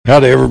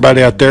Howdy,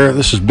 everybody out there.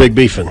 This is Big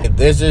Beefin.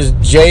 This is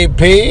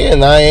JP,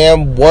 and I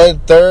am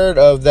 1/3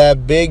 of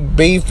that Big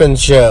Beefin'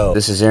 Show.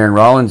 This is Aaron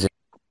Rollins.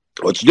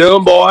 What you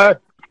doing, boy?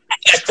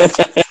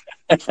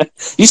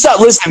 You stopped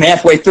listening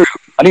halfway through.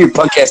 I knew your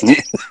podcast.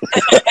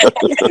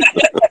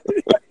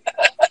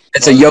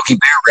 It's a Yogi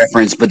Bear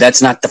reference, but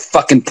that's not the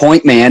fucking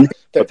point, man.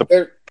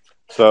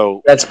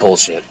 So that's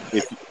bullshit.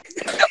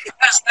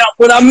 That's not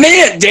what I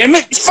meant, damn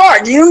it.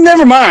 Fuck, you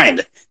never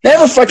mind.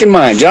 Never fucking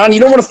mind, John. You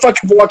don't want to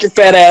fucking walk your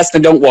fat ass,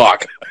 then don't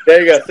walk. There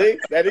you go. See?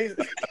 That easy.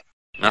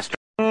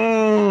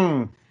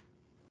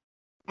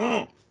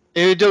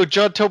 Even though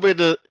John told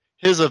me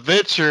his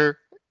adventure,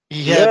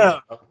 he had.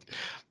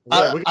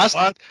 Yeah, we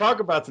can talk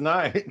about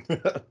tonight.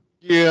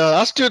 Yeah,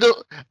 I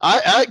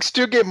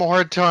still get my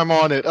hard time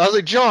on it. I was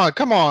like, John,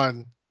 come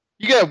on.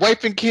 You got a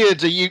wife and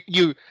kids, and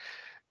you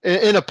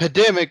in a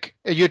pandemic,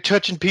 and you're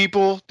touching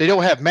people. They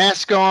don't have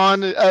masks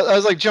on. I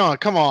was like, John,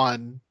 come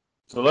on.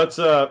 So let's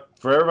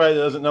for everybody that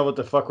doesn't know what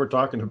the fuck we're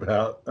talking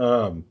about.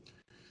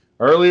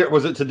 Earlier,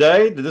 was it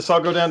today? Did this all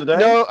go down today?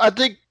 No, I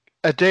think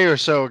a day or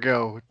so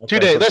ago. Okay, 2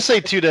 days. so- Let's say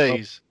 2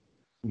 days.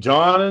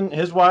 John and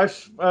his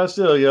wife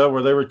Celia,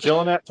 where they were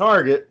chilling at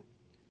Target.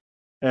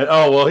 And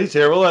he's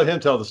here. We'll let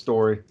him tell the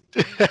story.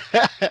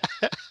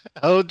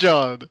 Oh,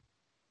 John.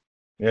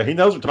 Yeah, he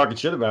knows we're talking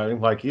shit about him.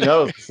 Like he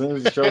knows as soon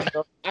as the show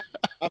starts.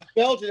 I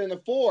felt it in the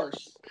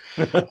force.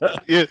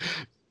 Yeah.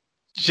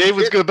 Jay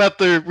was about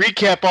to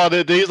recap on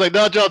it. He's like,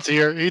 no, John's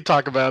here. He'd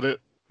talk about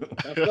it.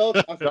 I felt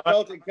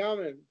it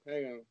coming.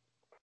 Hang on.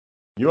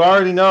 You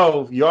already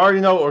know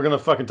what we're gonna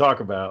fucking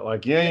talk about.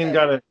 Like you ain't even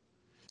gotta.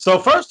 So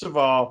first of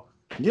all,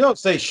 you don't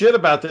say shit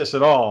about this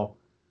at all.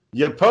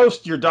 You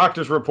post your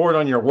doctor's report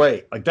on your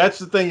weight. Like that's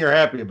the thing you're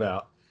happy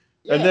about.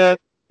 Yeah. And then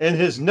in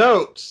his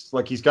notes,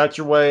 like he's got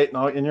your weight and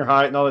all, and your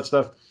height and all that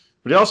stuff.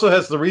 But he also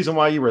has the reason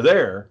why you were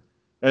there.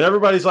 And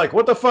everybody's like,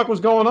 what the fuck was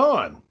going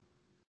on?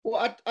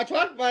 Well, I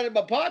tried to find it in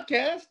my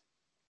podcast.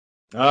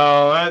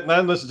 Oh, I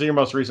haven't listened to your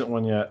most recent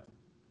one yet.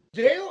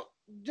 No,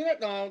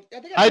 I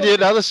think I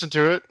did. I listened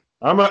to it.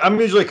 I'm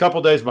usually a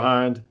couple days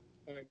behind.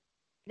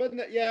 But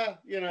yeah,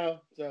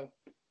 so.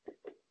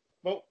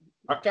 Well,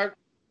 start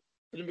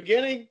from the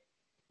beginning.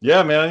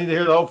 Yeah, man, I need to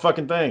hear the whole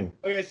fucking thing.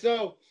 Okay,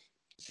 so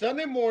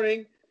Sunday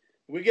morning,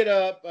 we get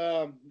up.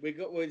 We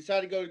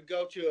decide to go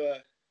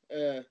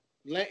to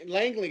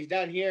Langley's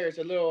down here. It's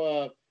a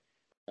little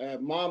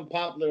mom and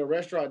pop little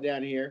restaurant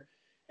down here,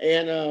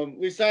 and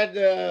we decided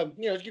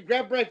to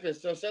grab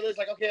breakfast. So Sally's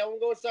like, okay, I want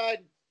to go inside,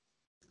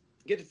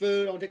 get the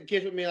food. I want to take the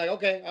kids with me. Like,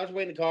 okay, I'll just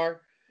wait in the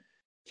car.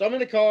 So I'm in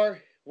the car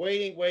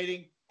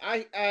waiting.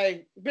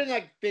 I been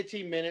like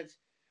 15 minutes.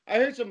 I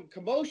heard some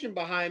commotion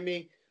behind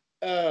me.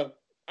 I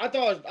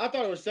thought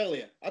it was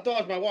Celia. I thought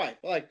it was my wife.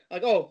 Like,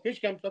 oh, here she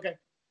comes. Okay.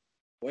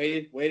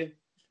 Waited.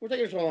 We're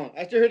taking so long.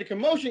 I still heard the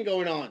commotion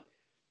going on.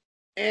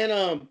 And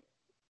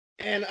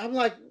I'm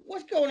like,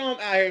 what's going on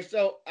out here?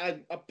 So I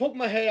poke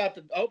my head out.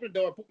 I open the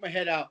door, poke my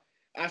head out.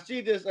 I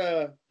see this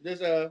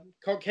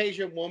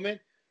Caucasian woman.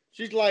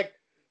 She's like,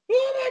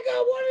 oh my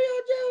God, what are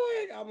you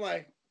doing? I'm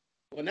like,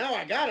 well, now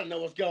I gotta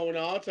know what's going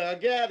on. So I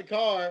get out of the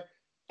car.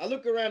 I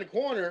look around the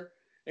corner,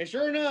 and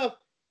sure enough,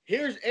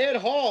 here's Ed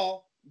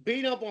Hall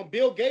beating up on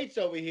Bill Gates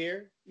over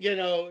here.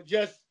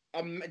 Just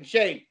a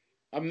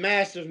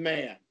massive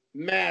man.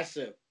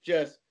 Massive.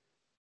 Just,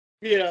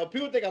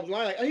 people think I'm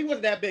lying. Like, oh, he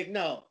wasn't that big.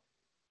 No.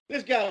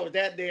 This guy was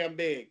that damn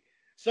big.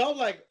 So I'm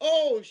like,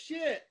 oh,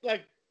 shit.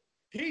 Like,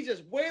 he's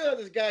just wailing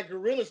this guy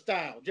gorilla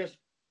style. Just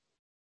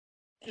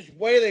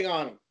wailing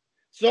on him.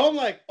 So I'm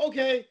like,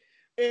 okay.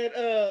 And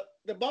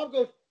the mom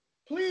goes,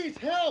 please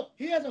help.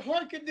 He has a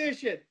heart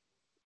condition.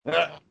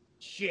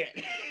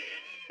 Shit.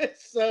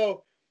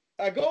 So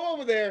I go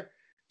over there,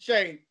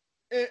 Shane.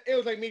 It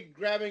was like me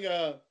grabbing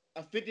a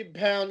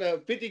 50-pound,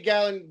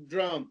 50-gallon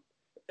drum.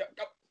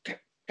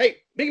 Hey,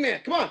 big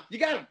man, come on. You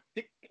got him.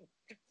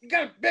 You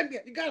got him.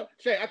 You got him.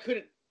 Shane, I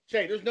couldn't.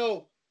 Shane, there's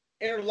no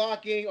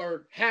interlocking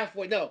or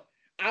halfway. No,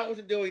 I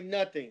wasn't doing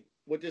nothing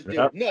with this dude.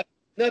 Yep.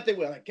 Nothing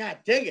with like, God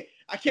dang it.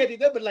 I can't do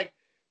that, but like,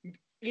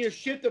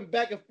 shift them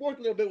back and forth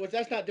a little bit, which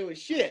that's not doing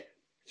shit.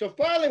 So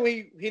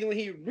finally, when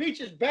he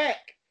reaches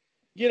back,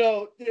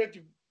 to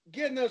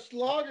getting the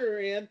slaughter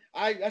in,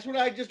 that's when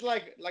I just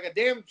like a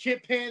damn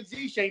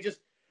chimpanzee, Shane,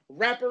 just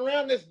wrap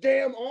around this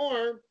damn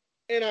arm,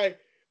 and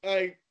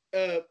I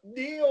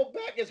kneel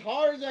back as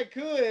hard as I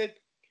could,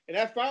 and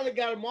I finally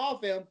got him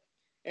off him,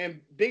 and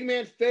big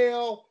man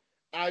fell.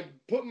 I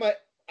put we're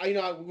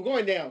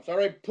going down, so I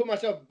already put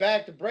myself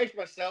back to brace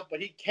myself, but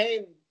he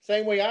came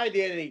same way I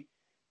did, and he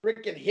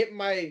freaking hit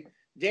my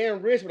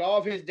damn wrist with all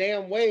of his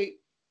damn weight.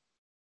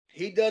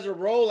 He does a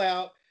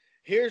rollout.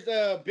 Here's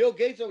Bill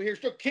Gates over here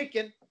still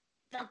kicking.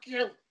 Fuck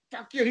you.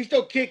 He's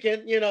still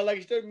kicking, like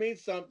he still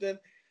means something.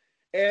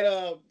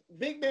 And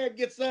big man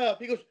gets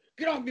up. He goes,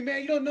 get off me,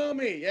 man. You don't know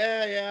me.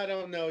 Yeah, I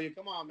don't know you.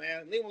 Come on,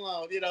 man. Leave him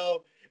alone,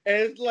 And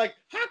it's like,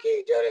 how can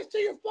you do this to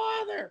your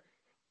father?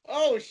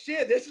 Oh,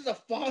 shit. This is a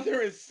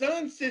father and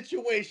son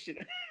situation.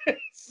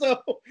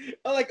 So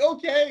I'm like,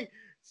 okay.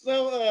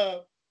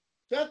 So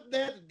after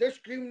that, they're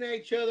screaming at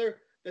each other.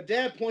 the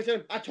dad points at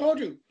him. I told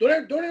you, don't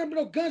ever bring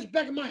no guns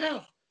back in my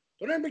house.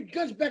 Don't ever bring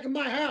guns back in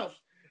my house.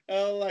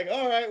 I'm like,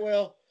 all right,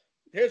 well,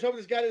 here's hoping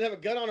this guy doesn't have a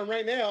gun on him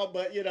right now.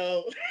 But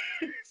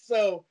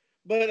so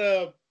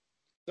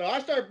I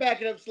start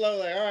backing up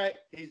slowly. All right,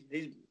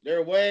 they're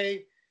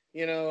away.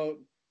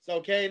 It's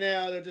okay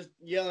now. They're just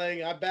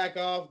yelling. I back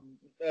off.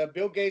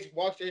 Bill Gates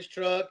walks to his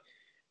truck.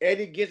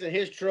 Eddie gets in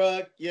his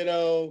truck.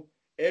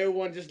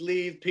 Everyone just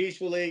leaves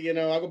peacefully. I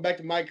go back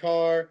to my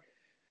car.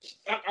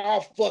 I'm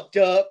all fucked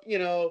up.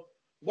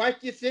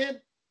 Wife gets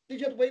in. Did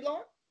you have to wait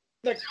long?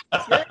 Like,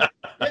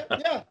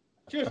 yeah.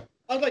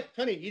 I was like,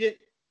 honey, you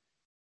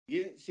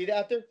didn't see that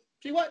out there?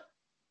 See what?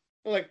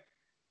 I'm like,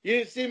 you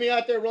didn't see me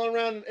out there rolling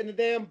around in the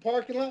damn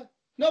parking lot?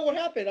 No, what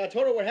happened? I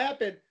told her what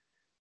happened.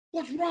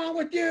 What's wrong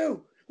with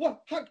you?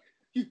 What?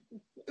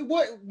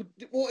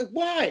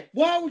 Why?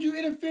 Why would you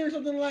interfere in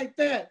something like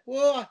that?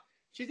 Well,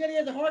 she said he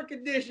has a heart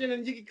condition,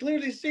 and you can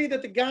clearly see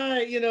that the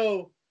guy,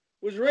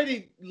 was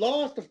ready,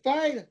 lost the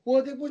fight.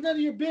 Well, it was none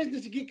of your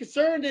business to get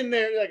concerned in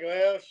there. You're like,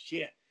 well,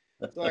 shit.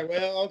 It's like,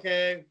 well,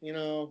 okay,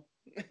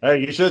 Hey,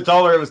 you should have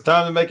told her it was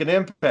time to make an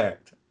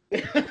impact.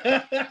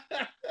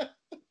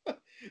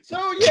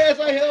 So yes,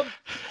 I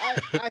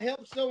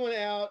helped someone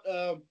out.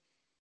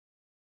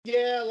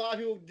 Yeah, a lot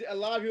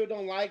of people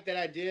don't like that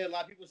I did. A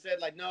lot of people said,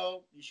 like,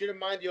 no, you should have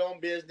minded your own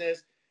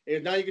business. It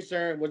was none of your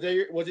concern. Was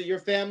it your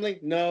family?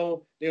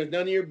 No, it was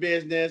none of your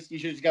business. You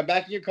should have just got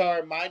back in your car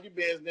and mind your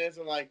business.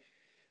 I'm like,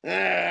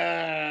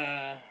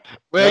 Well,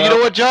 you know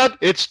what, John?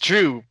 It's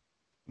true.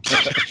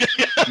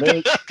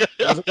 There's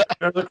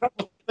a couple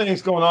of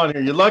things going on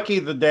here. You're lucky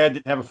the dad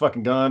didn't have a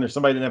fucking gun or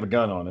somebody didn't have a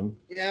gun on him.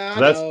 Yeah, So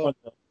that's one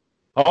thing.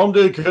 Home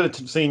dude could have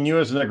seen you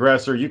as an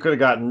aggressor. You could have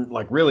gotten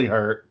like really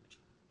hurt.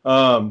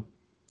 And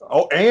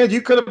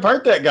you could have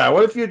hurt that guy.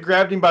 What if you had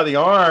grabbed him by the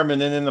arm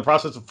and then in the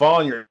process of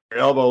falling, your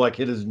elbow like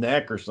hit his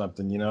neck or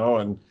something,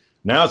 and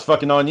now it's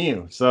fucking on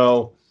you.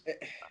 So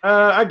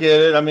I get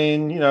it. I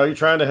mean, you're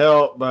trying to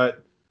help,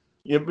 but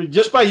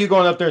just by you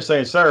going up there and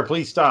saying, sir,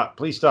 please stop,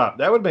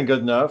 that would have been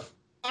good enough.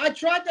 I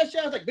tried that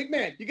shit. I was like, big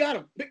man, you got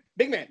him.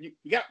 Big man, you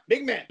got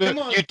big man. Come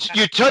on.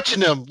 You're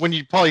touching him when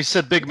you probably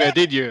said big man,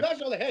 did you? I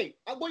was like, hey,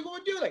 what are you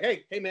going to do? Like,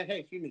 hey, man, hey,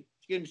 excuse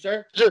me,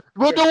 sir.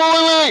 Well,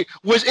 no, wait.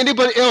 Was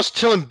anybody else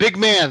telling big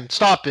man,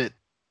 stop it?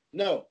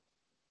 No.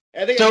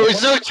 John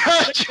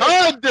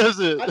does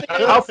it.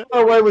 How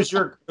far away was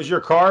your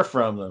car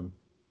from them?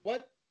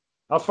 What?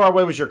 How far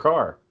away was your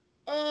car?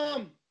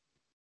 I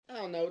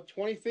don't know,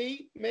 20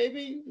 feet,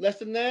 maybe less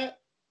than that.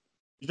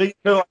 You think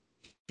you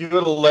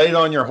would have laid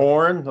on your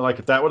horn, like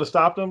if that would have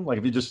stopped him? Like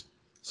if you just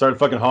started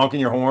fucking honking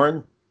your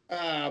horn?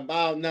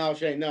 No,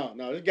 Shane, no.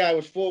 This guy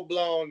was full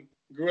blown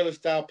gorilla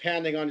style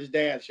pounding on his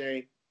dad,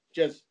 Shane.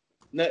 Just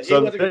no. So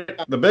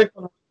the big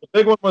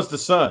one was the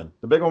son.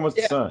 The big one was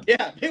the son.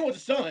 Yeah, big one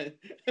was the son.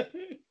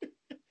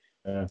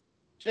 Yeah.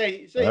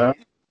 Shane,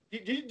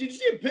 did you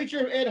see a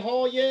picture of Ed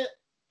Hall yet?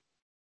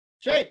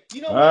 Shane,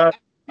 you know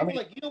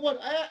what?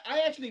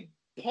 I actually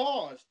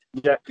paused.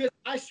 Yeah. Because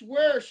I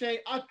swear, Shane,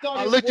 I thought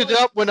I looked it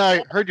up when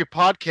I heard your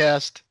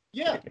podcast.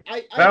 Yeah.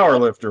 Power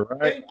lifter,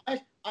 right?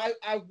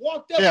 I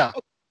walked up. Yeah.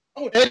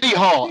 Eddie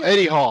Hall.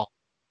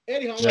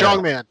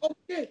 Strongman.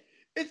 Okay.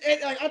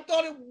 I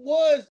thought it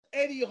was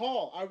Eddie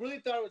Hall. I really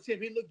thought it was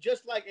him. He looked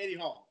just like Eddie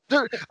Hall.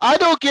 I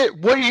don't get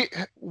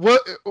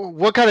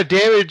what kind of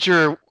damage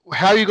or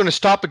how are you going to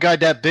stop a guy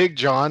that big,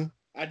 John?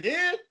 I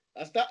did.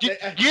 I stopped.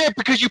 Yeah,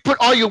 because you put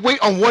all your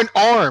weight on one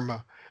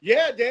arm.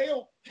 Yeah,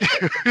 Dale.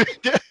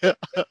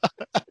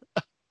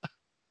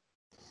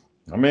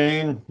 I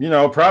mean,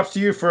 props to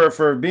you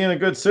for being a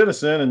good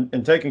citizen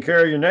and taking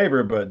care of your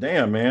neighbor, but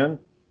damn, man,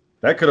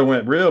 that could have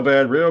went real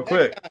bad real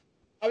quick.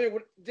 I mean,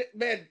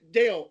 man,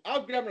 Dale, I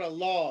was grabbing a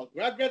log.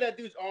 When I grabbed that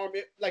dude's arm,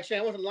 like Shane,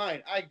 I wasn't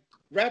lying. I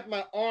wrapped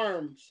my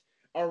arms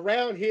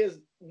around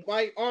his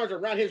one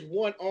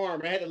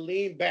arm. I had to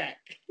lean back.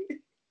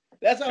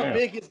 That's how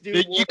big his dude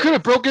was. You could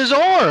have broke his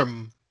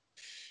arm.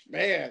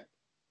 Man,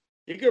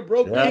 he could have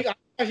broke me.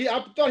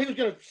 I thought he was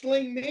going to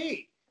sling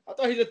me. I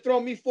thought he was going to throw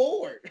me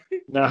forward.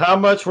 Now, how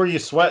much were you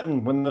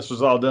sweating when this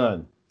was all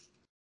done?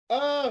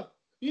 I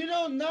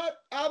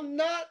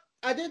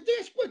didn't think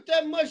I sweat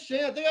that much,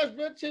 Shane. I think I was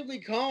relatively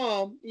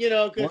calm,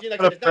 because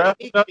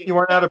you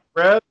weren't out of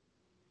breath?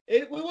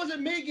 It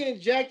wasn't me getting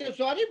jacked up,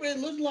 so I didn't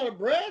really lose a lot of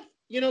breath,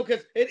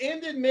 because it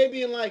ended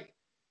maybe in like,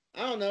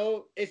 I don't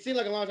know, it seemed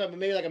like a long time, but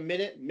maybe like a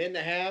minute and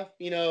a half,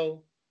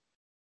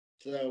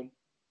 so.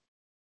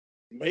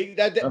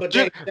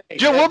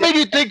 John, what made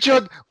you think,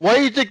 John? Why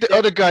do you think the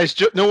other guys?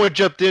 No one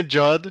jumped in,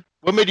 John.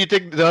 What made you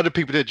think the other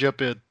people didn't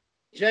jump in?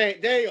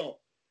 Dale,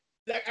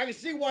 I can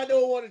see why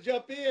no one wanted to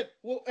jump in.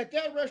 Well, at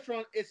that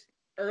restaurant, it's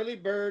early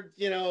birds,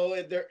 and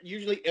they're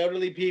usually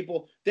elderly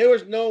people. There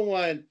was no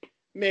one,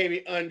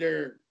 maybe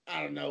under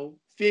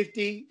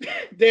 50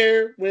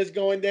 there when it's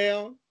going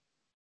down.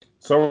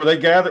 So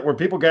were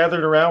people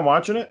gathered around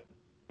watching it?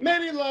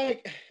 Maybe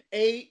like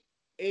eight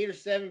or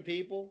seven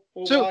people.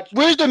 So watching.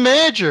 Where's the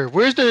manager?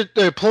 Where's the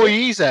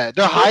employees at?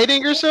 They're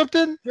hiding or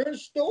something? They're in the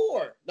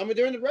store.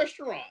 They're in the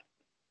restaurant.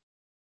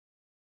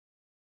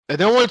 And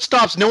no one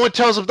stops. No one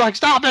tells him, like,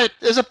 stop it.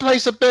 It's a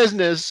place of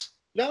business.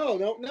 No,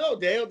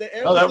 Dale.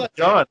 Oh, that was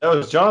John. That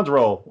was John's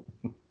role.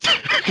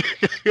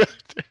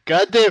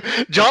 Goddamn.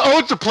 John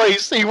owns the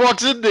place. He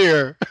walks in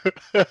there.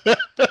 I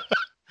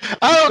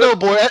don't know,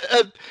 boy.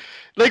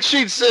 Like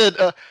Shane said,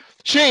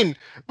 Shane,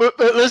 but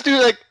let's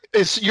do like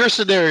it's your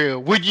scenario.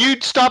 Would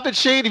you stop at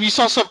Shane if you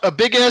saw a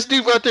big ass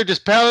dude out there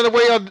just pounding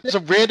away on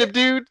some random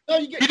dude? No,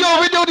 you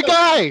don't even know the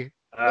guy.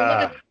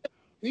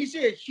 You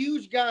see a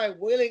huge guy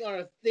wailing on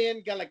a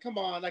thin guy, come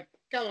on,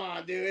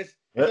 dude. It's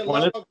a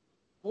long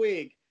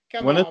wig.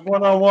 When it's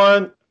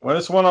one-on-one,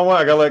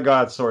 I gotta let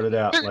God sort it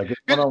out. Like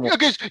it's one-on-one.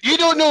 Because you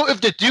don't know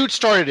if the dude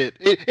started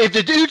it. If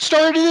the dude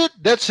started it,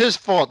 that's his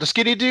fault. The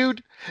skinny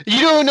dude.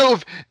 You don't know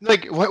if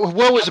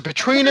what was it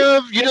between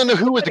them. You don't know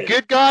who was the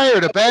good guy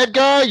or the bad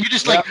guy. You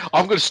just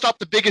I'm gonna stop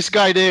the biggest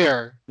guy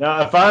there.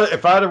 Now, if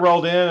I'd have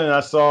rolled in and I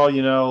saw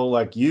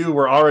like you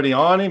were already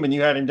on him and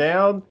you had him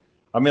down,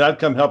 I mean I'd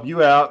come help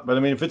you out. But I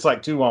mean if it's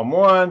like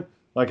 2-on-1,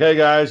 like hey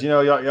guys,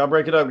 y'all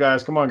break it up,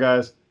 guys. Come on,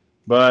 guys.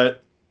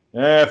 But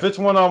if it's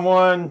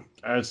 1-on-1,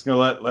 I'm just gonna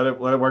let it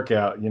work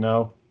out.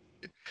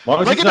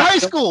 Like in high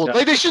school,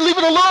 like they should leave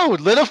it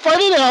alone. Let him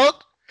fight it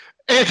out,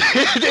 and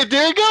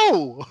there you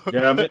go.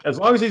 Yeah, I mean, as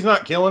long as he's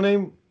not killing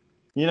him,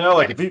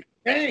 like if the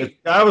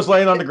guy was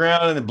laying on the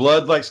ground and the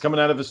blood coming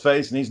out of his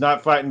face and he's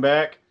not fighting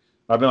back,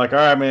 I'd be like, all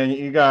right, man,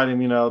 you got him.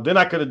 Then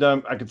I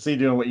could see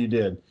doing what you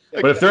did.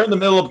 But if they're in the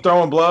middle of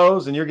throwing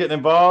blows and you're getting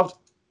involved,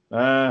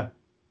 probably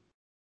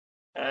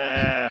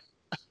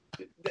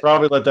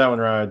let that one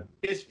ride.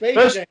 His face.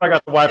 Especially if I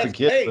got the wife and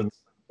kids.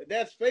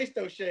 That's face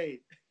though, Shane.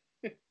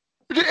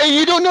 And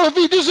you don't know if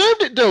he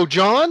deserved it though,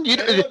 John. It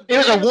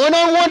was a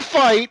 1-on-1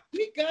 fight.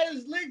 He got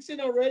his licks in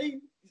already.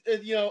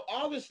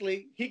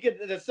 Obviously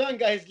the son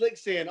got his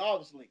licks in,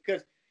 obviously,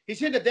 because he's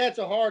hitting the dad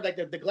so hard, like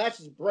the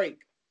glasses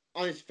break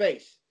on his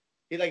face.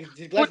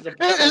 His glasses are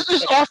Is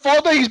this our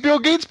fault that he's Bill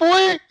Gates'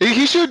 boy?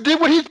 He should have did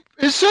what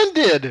his son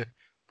did.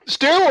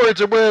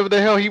 Steroids or whatever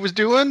the hell he was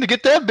doing to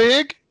get that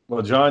big.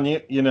 Well, John,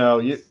 you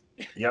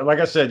like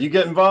I said, you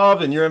get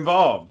involved and you're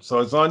involved, so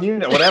it's on you.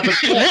 What happens?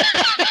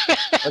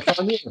 That's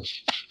on you.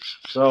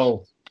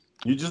 So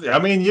you just,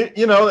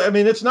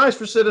 it's nice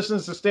for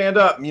citizens to stand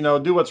up,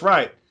 do what's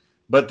right.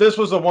 But this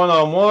was a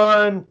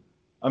 1-on-1.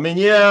 I mean,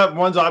 yeah,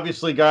 one's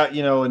obviously got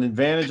an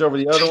advantage over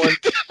the other one.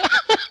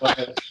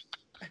 But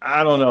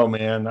I don't know,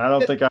 man. I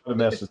don't think I would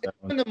mess with that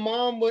one. The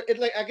mom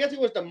I guess it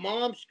was the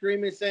mom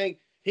screaming saying,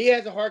 he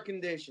has a heart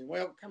condition.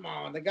 Well, come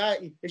on. The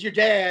guy is your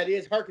dad. He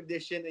has heart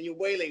condition, and you're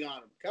wailing on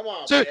him. Come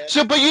on, man.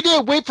 But you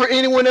didn't wait for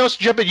anyone else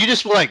to jump in. You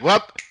just were like,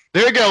 well,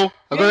 there you go.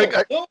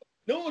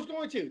 No one's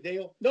going to,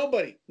 Dale.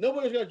 Nobody.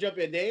 Nobody's going to jump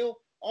in, Dale.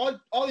 All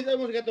these other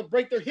ones got to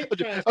break their hip.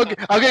 Okay.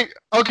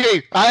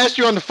 I asked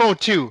you on the phone,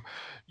 too.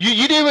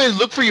 You didn't even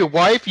look for your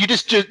wife. You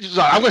just like,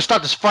 I'm going to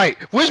start this fight.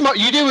 You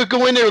didn't even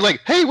go in there like,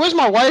 hey, where's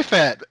my wife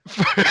at?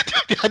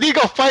 I need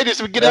to go fight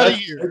this and get out of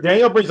here.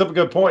 Daniel brings up a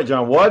good point,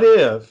 John. What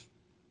if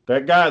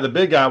that guy, the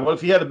big guy, what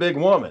if he had a big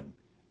woman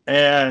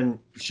and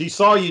she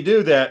saw you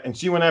do that and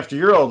she went after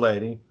your old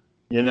lady,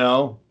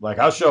 like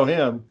I'll show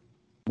him,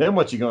 then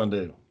what you going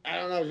to do? I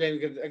don't know, James,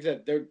 because like I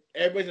said,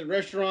 everybody's at the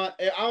restaurant.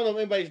 I don't know if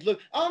anybody's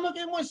looked. I don't know if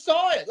anyone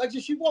saw it. Like,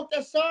 she walked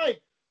outside.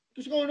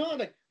 What's going on?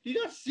 Like, do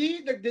you not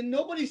see? Like, did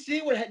nobody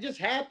see what just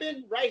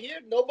happened right here?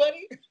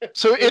 Nobody?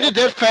 So it ended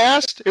that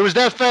fast? It was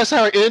that fast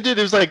how it ended?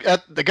 It was like,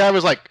 the guy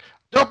was like,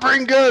 don't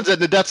bring guns,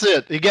 and that's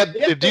it. The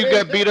dude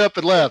got beat up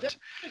and left.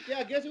 Yeah,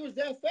 I guess it was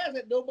that fast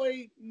that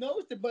nobody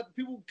noticed it, but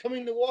people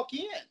coming to walk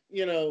in,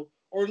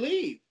 or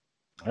leave.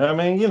 I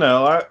mean,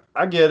 I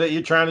get it.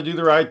 You're trying to do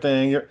the right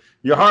thing.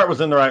 Your heart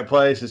was in the right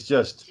place. It's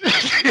just.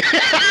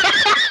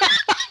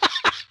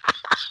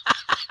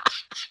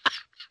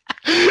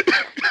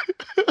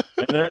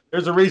 And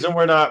there's a reason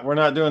we're not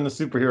doing the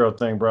superhero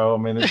thing, bro. I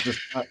mean, it's just.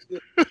 Out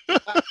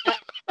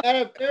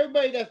of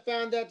everybody that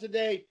found out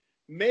today,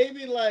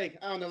 maybe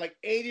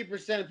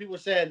 80% of people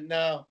said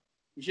no.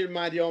 You should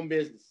mind your own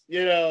business,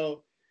 I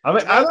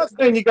mean, I'm not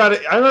saying you got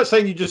it. I'm not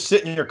saying you just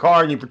sit in your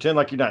car and you pretend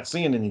like you're not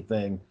seeing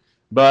anything,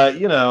 but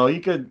you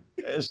could.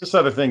 It's just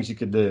other things you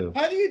could do.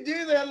 How do you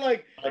do that?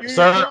 Like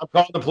sir, I'm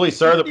calling the police.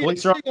 Sir, the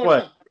police are on the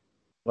way.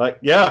 Like,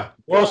 yeah,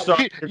 well,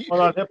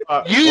 on hip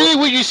hop. Usually,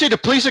 when you see the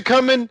police are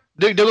coming,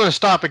 they're going to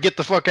stop and get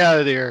the fuck out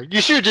of there.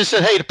 You should have just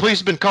said, "Hey, the police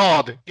have been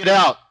called. Get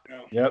out."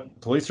 Yep,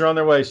 police are on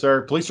their way,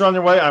 sir. Police are on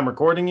their way. I'm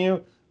recording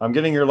you. I'm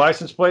getting your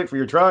license plate for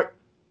your truck.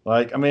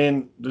 Like, I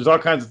mean, there's all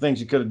kinds of things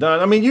you could have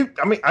done. I mean,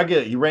 I get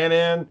it. You ran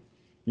in.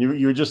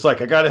 You were just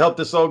like, I got to help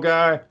this old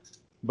guy.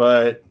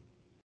 But,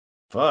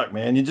 fuck,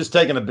 man, you're just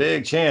taking a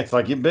big chance.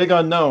 Like, you're big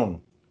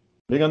unknown.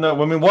 Big unknown.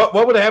 I mean, what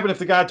would have happened if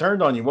the guy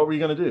turned on you? What were you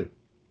going to do?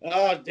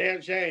 Oh, damn,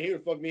 Shane. He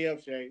would fuck me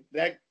up, Shane.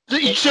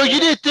 So you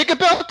didn't think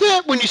about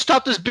that when you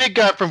stopped this big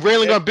guy from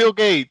railing on Bill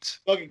Gates?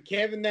 Fucking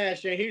Kevin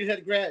Nash, Shane. He just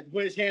had to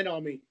put his hand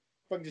on me.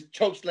 Fucking just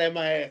choke slam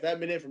my ass. That'd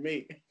been it for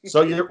me.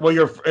 So your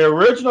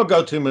original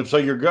go-to move. So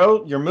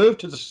your move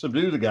to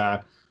subdue the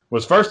guy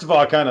was, first of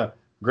all, kind of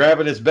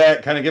grabbing his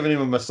back, kind of giving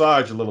him a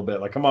massage a little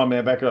bit. Like, come on,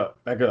 man, back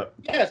up, back up.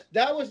 Yes,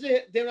 that was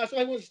it. Then I saw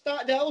him was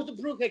stop. That was the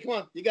proof. Hey, come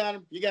on, you got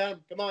him.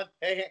 Come on,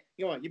 hey,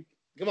 come on, you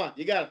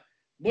got him.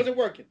 Wasn't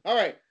working. All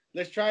right,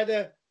 let's try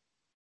the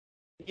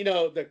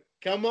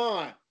come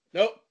on.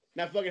 Nope,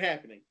 not fucking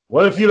happening.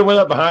 What if you'd have went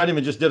up behind him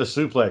and just did a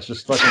suplex?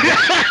 Just fucking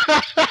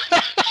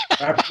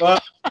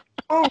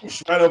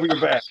right over your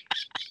back.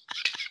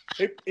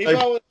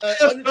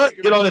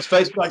 Get on his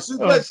face, be like,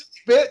 suplex,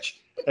 bitch.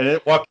 And then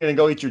walk in and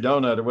go eat your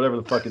donut or whatever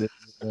the fuck it is.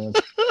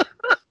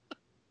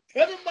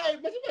 My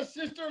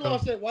sister-in-law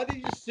said, why did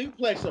you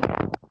suplex him?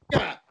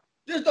 God,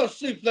 there's no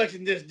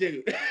suplexing this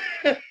dude.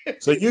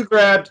 So you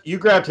grabbed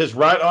his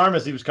right arm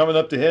as he was coming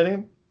up to hit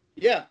him?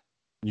 Yeah.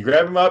 You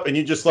grab him up and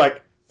you just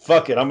like,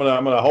 fuck it, I'm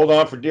gonna hold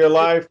on for dear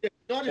life.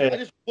 I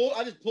just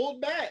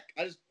pulled back.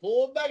 I just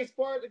pulled back as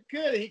far as I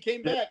could, and he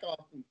came back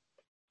off him.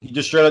 He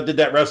just straight up did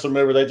that wrestler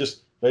move where they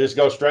just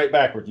go straight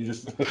backward. You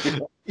just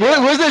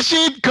was that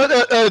Shane?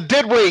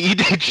 Dead weight. He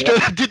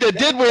did that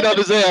dead weight on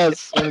his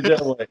ass. Dead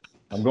weight.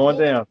 I'm going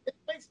down.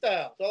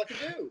 Style. That's all I can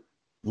do.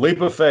 Leap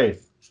of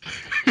faith.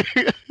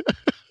 You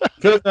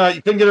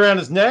couldn't get around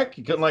his neck.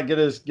 You couldn't get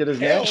his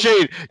neck.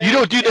 Shane, you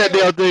don't do that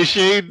nowadays,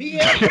 Shane.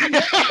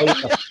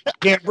 I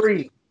can't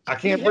breathe.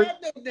 He had no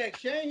neck,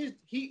 Shane.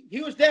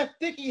 He was that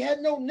thick. He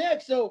had no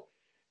neck, so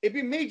it'd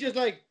be me just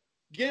like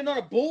getting on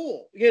a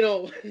bull. He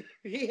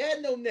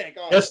had no neck.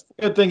 That's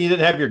a good thing you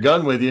didn't have your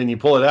gun with you and you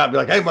pull it out and be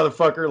like, hey,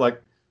 motherfucker.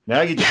 Like,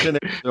 now you just in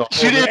there.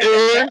 Shoot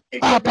it,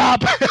 pop,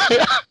 pop.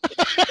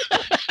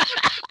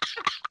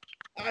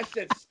 I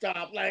said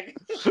stop. Like,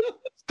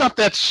 stop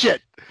that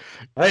shit.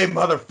 Hey,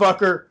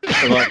 motherfucker.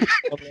 Like,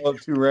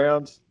 2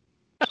 rounds.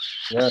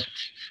 Yeah.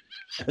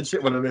 That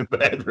shit would have been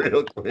bad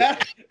real quick.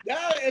 That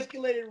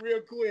escalated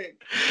real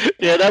quick.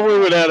 Yeah, that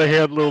went out of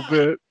hand a little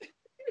bit.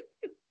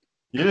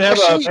 You didn't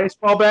have a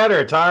baseball bat or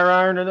a tire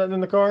iron or nothing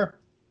in the car?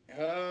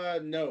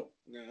 No.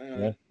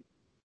 Yeah.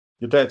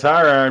 Get that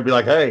tire iron and be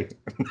like, hey.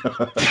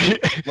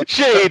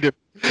 Shade.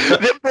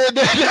 Unless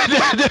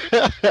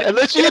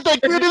you hit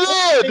that good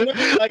in,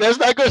 that's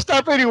not going to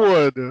stop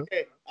anyone.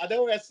 Okay, I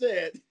know what I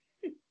said.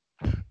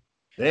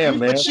 Damn,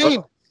 man.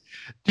 Shane,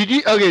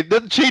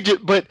 doesn't change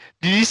it, but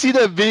did you see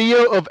that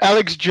video of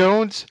Alex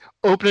Jones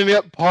opening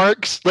up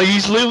parks? Like,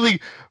 he's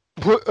literally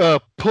put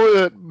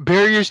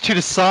barriers to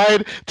the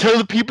side, telling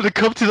the people to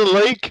come to the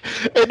lake,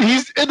 and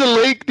he's in the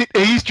lake and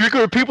he's drinking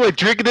with people like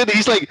drinking it. And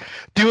he's like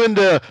doing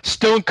the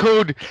Stone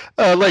Cold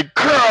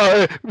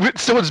with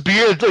someone's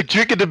beer, like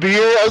drinking the beer.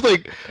 I was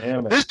like,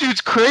 this dude's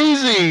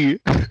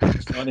crazy.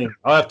 It's funny.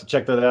 I'll have to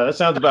check that out. That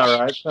sounds about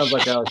right. Sounds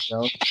like Alex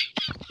Jones.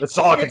 That's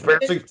all a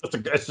conspiracy.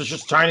 It's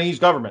just Chinese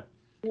government.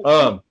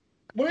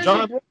 Where's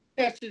he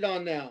broadcasted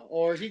on now,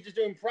 or is he just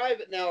doing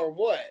private now, or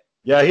what?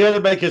 Yeah, he had to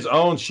make his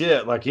own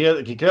shit. Like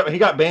he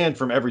got banned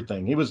from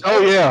everything. He was.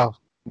 Oh yeah.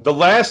 The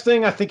last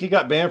thing I think he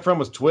got banned from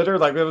was Twitter.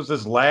 Like it was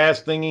this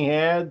last thing he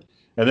had,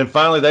 and then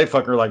finally they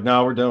fucker like,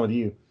 no, we're done with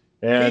you,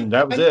 and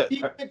that was it.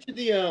 He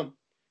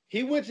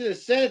went to the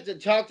Senate to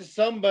talk to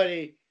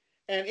somebody,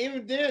 and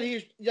even then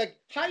he's like,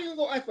 how do you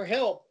go ask for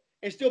help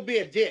and still be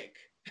a dick?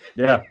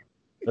 Yeah,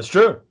 that's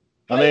true.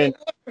 I mean,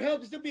 go ask for help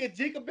and still be a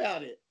dick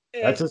about it.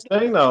 And that's his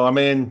thing, though. I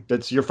mean,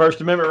 that's your First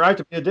Amendment right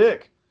to be a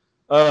dick.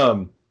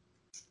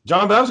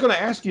 John, but I was going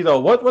to ask you though,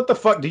 what the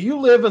fuck? Do you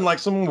live in like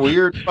some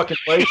weird fucking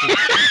place?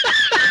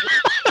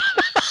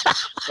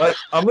 Like,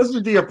 I'm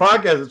listening to your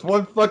podcast. It's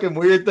one fucking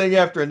weird thing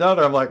after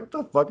another. I'm like, what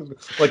the fuck is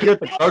like? You're at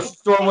the grocery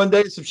store one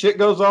day, some shit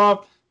goes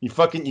off. You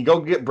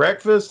go get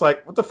breakfast.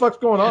 Like, what the fuck's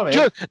going on,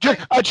 man?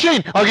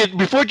 Shane,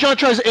 before John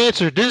tries to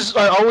answer, this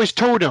I always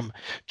told him: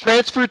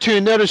 transfer to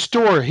another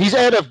store. He's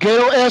at a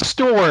ghetto ass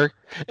store.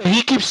 And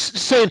he keeps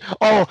saying,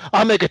 oh,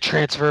 I'll make a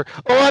transfer.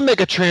 Oh, I'll make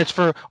a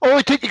transfer. Oh,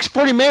 it takes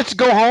 40 minutes to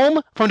go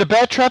home from the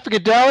bad traffic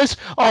in Dallas.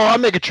 Oh, I'll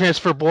make a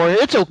transfer, boy.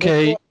 It's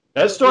okay.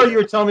 That story you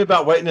were telling me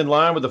about waiting in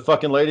line with the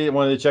fucking lady that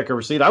wanted to check her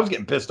receipt, I was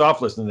getting pissed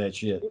off listening to that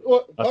shit. I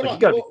was like, you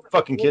gotta be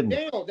fucking kidding me.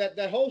 Daniel,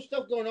 that whole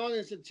stuff going on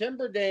in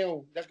September,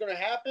 Daniel, that's going to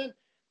happen.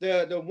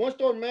 The one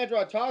store manager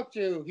I talked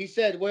to, he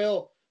said,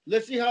 well,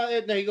 let's see how –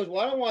 he goes,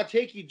 well, I don't want to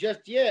take you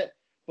just yet.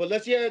 But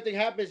let's see how everything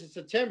happens in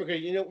September, because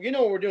you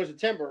know what we're doing in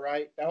September,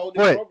 right? That whole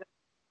new program.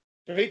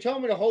 So he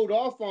told me to hold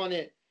off on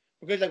it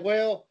because, like,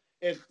 well,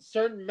 if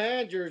certain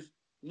managers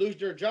lose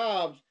their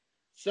jobs,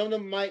 some of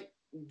them might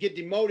get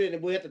demoted,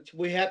 and we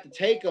have to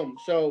take them.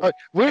 So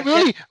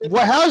really,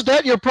 how's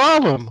that your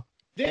problem?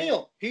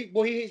 Daniel,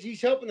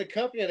 he's helping the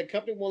company, and the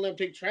company won't let him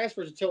take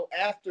transfers until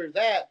after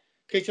that.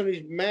 In case some of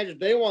these managers,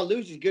 they don't want to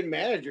lose these good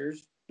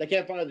managers. They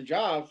can't find other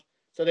jobs,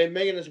 so they're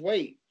making us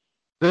wait.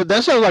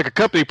 That sounds like a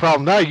company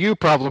problem, not a you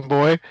problem,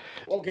 boy.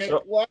 Okay,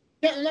 well,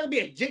 I'm not going to be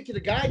a dick to the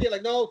guy. They're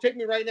like, no, take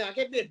me right now. I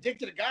can't be a dick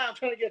to the guy. I'm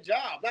trying to get a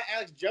job, not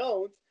Alex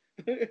Jones.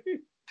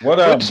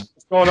 What's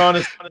going on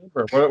in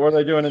September? What are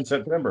they doing in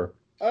September?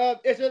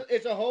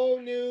 It's a whole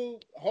new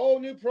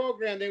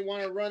program they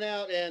want to run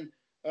out, and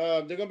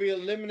they're going to be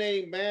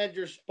eliminating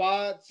manager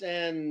spots,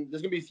 and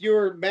there's going to be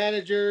fewer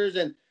managers,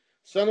 and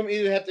some of them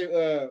either have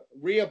to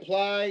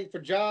reapply for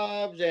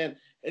jobs, and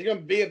it's going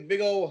to be a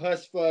big old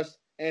hush fuss.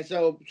 And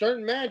so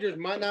certain managers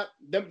might not.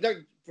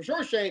 For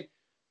sure, Shane,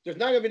 there's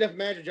not going to be enough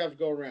manager jobs to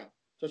go around.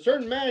 So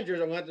certain managers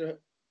are going to have to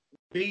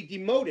be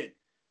demoted.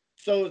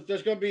 So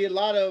there's going to be a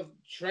lot of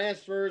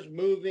transfers,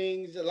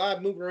 movings, a lot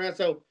of moving around.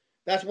 So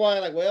that's why,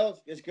 like,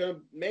 well, it's going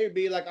to maybe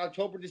be like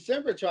October,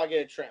 December until I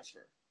get a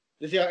transfer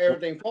to see how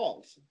everything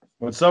falls.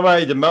 When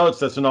somebody demotes,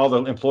 that's when all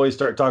the employees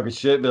start talking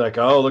shit. Be like,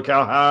 "Oh, look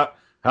how high,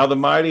 how the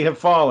mighty have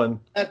fallen."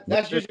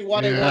 That's usually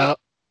why they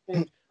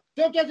want.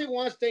 Sometimes they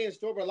want to stay in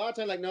store, but a lot of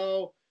times, like,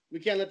 no, we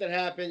can't let that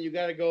happen. You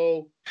got to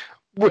go.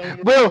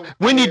 Well,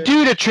 when you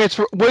do the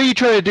transfer, what are you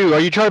trying to do? Are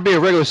you trying to be a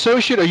regular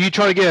associate, or are you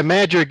trying to get a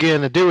manager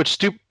again and do it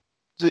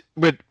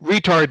with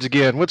retards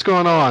again? What's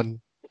going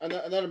on?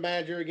 Another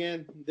manager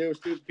again. They were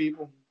stupid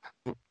people.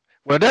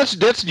 Well,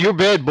 that's your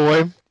bed,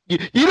 boy.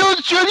 You know,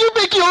 John, you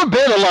make your own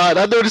bed a lot.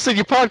 I noticed in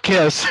your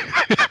podcast.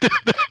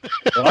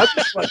 Well,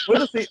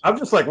 I'm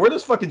just like, where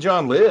does fucking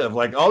John live?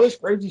 Like, all this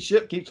crazy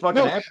shit keeps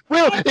fucking happening.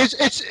 Well,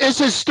 it's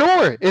his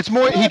store. It's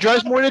more. He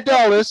drives more to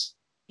Dallas.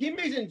 He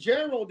means in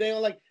general, Dale.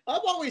 Like,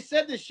 I've always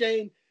said this,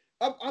 Shane.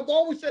 I've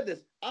always said this.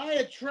 I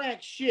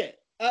attract shit.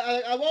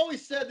 I've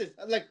always said this.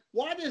 Like,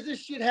 why does this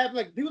shit happen?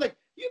 Like, people like,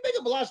 you make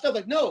up a lot of stuff.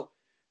 Like, no,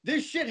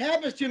 this shit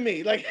happens to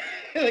me. Like,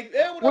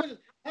 everyone always,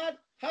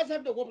 how's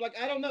that to work? Like,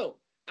 I don't know.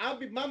 I'll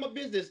be mind my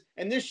business,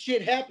 and this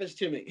shit happens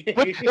to me.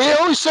 But it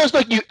always sounds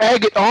like you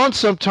egg it on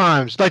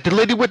sometimes, like the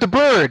lady with the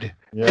bird.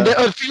 Yeah. And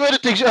a few other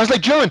things. I was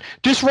like, John,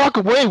 just walk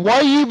away. Why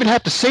do you even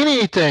have to say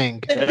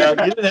anything?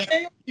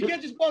 You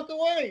can't just walk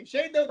away.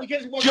 Shane, no, you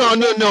can't just walk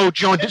John, away. no,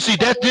 John. See,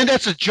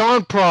 that's a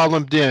John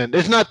problem then.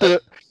 It's not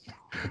the...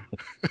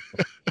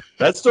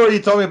 That story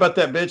you told me about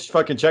that bitch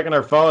fucking checking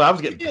her phone, I was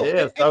getting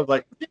pissed. I was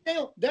like,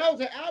 that was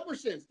at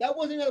Albertsons. That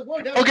wasn't at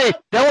work. Okay,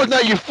 that was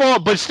not your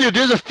fault, but still,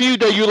 there's a few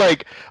that you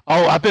like,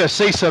 oh, I better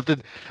say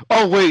something.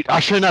 Oh, wait,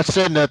 I should not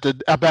say nothing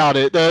about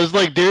it. I was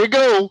like, there you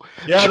go.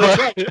 Yeah, that's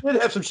right. You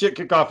did have some shit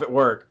kick off at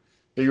work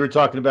that you were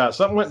talking about.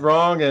 Something went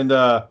wrong, and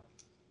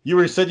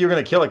you said you were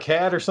going to kill a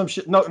cat or some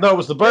shit. No, it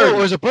was the bird. No,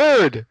 it was a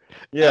bird.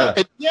 Yeah.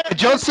 And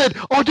John said,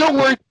 oh, don't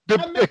worry,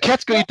 the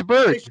cat's going to eat the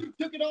bird. She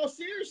took it all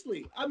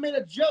seriously. I made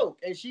a joke,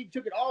 and she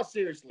took it all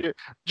seriously.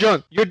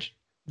 John, you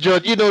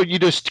know, you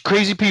just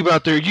crazy people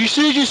out there. As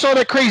soon as you saw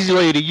that crazy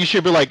lady, you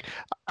should be like,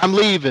 I'm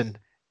leaving.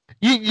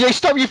 They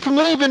stopped you from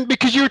leaving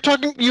because you were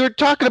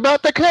talking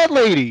about the cat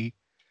lady.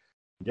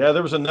 Yeah,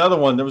 there was another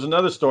one. There was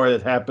another story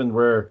that happened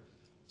where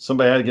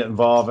somebody had to get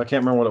involved. I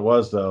can't remember what it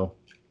was, though.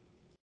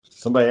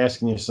 Somebody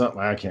asking you something,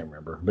 I can't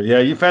remember. But yeah,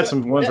 you've had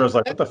some ones where I was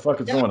like, what the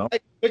fuck is going on?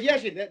 But yeah,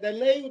 actually, that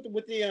lady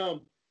with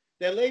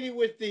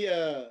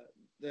the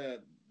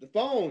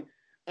phone,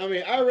 I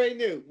mean, I already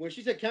knew. When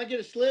she said, can I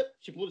get a slip?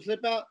 She pulled the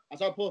slip out. I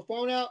saw her pull the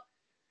phone out.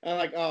 I'm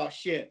like, oh,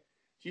 shit.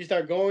 She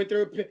started going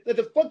through.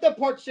 The fucked up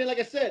part, Shane, like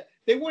I said,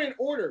 they went in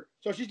order.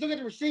 So she's looking at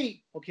the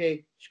receipt.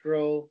 Okay,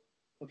 scroll.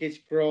 Okay,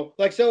 scroll.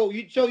 Like, so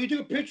you took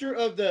a picture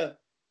of the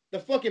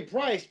fucking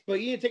price, but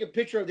you didn't take a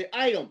picture of the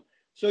item.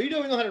 So you don't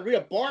even know how to read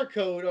a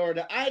barcode or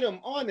the item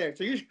on there.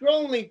 So you're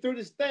scrolling through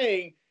this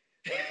thing,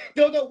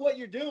 don't know what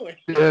you're doing.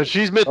 Yeah,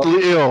 she's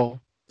mentally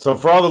ill. So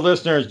for all the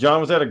listeners, John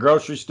was at a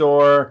grocery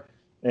store,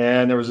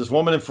 and there was this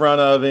woman in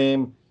front of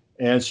him,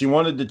 and she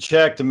wanted to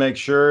check to make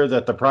sure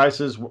that the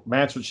prices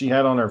matched what she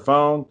had on her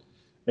phone.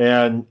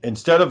 And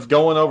instead of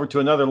going over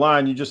to another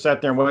line, you just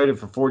sat there and waited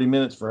for 40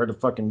 minutes for her to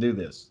fucking do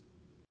this.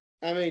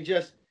 I mean,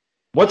 just...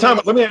 What time?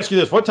 Let me ask you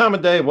this: what time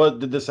of day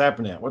did this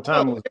happen at? What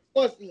time? It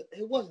wasn't.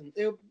 It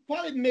was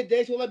probably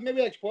midday, so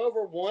maybe like 12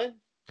 or 1.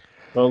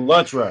 So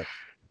lunch rush.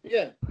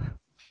 Yeah.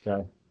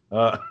 Okay.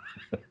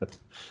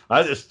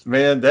 I just,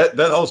 man, that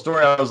whole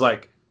story, I was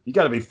like, you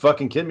got to be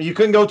fucking kidding me! You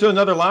couldn't go to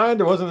another line?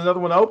 There wasn't another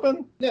one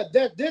open? Yeah.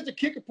 There's the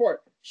kicker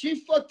part.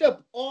 She fucked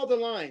up all the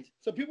lines.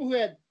 So people who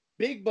had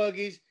big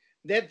buggies,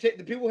 the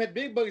people who had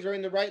big buggies are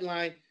in the right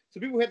line. So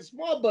people who had the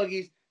small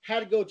buggies had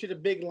to go to the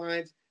big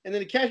lines. And then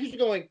the cashier's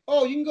going,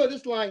 oh, you can go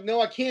this line.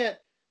 No, I can't.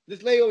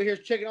 This lady over here is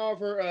checking all of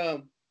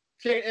her,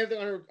 checking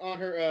everything on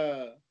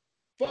her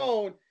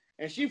phone.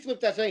 And she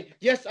flipped out saying,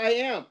 yes, I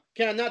am.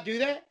 Can I not do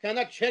that? Can I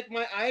not check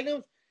my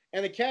items?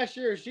 And the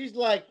cashier, she's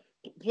like,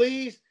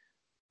 please,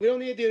 we don't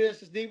need to do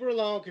this. Just leave her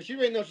alone. Because she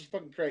already knows she's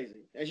fucking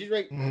crazy. And she's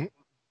ready. Mm-hmm.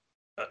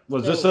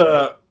 Was this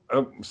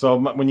so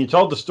when you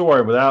told the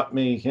story without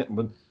me,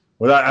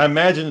 I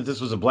imagine that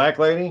this was a black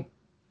lady?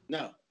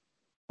 No.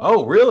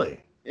 Oh,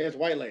 really? Yeah, it's a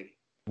white lady.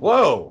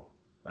 Whoa!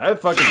 I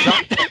fucking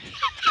shocked.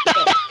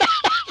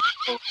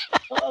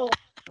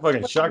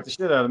 Fucking shocked the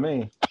shit out of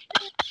me.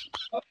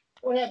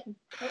 What happened?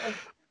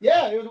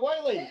 Yeah, it was a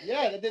white lady.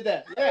 Yeah, that did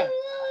that. Yeah.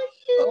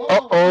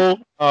 Uh-oh.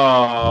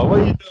 Oh, what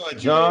are you doing,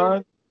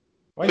 John?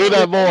 Do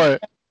that boy.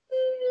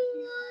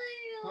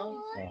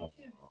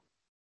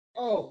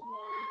 Oh.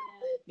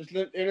 This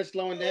internet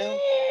slowing down.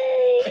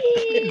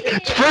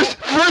 First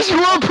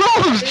world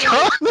problems,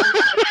 John.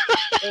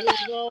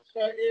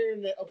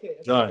 Okay.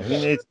 John, he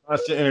needs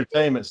constant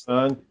entertainment,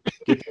 son.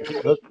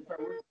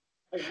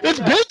 It's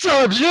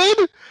bedtime,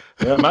 Jade.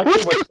 Yeah, my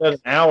kid went to bed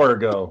an hour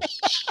ago.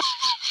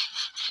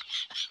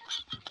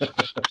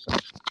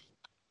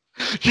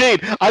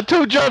 Jade, I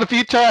told John a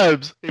few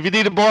times, if you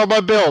need to borrow my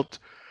belt,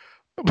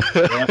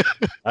 Yeah.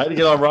 I had to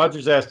get on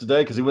Roger's ass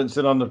today because he wouldn't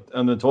sit on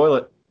the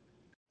toilet,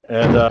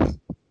 and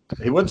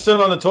he wouldn't sit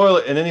on the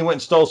toilet, and then he went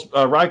and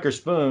stole Riker's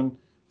spoon.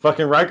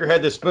 Fucking Riker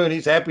had this spoon.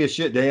 He's happy as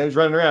shit. Daniel was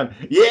running around.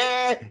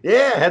 Yeah,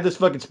 had this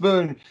fucking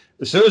spoon.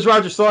 As soon as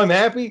Roger saw him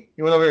happy,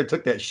 he went over there and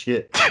took that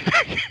shit.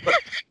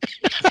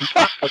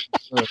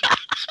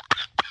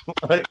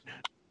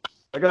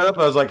 I got up.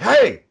 I was like,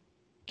 "Hey,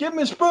 give him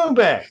his spoon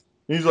back."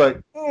 He's like,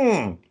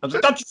 I was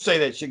like, "Don't you say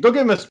that shit. Go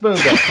give him a spoon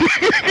back."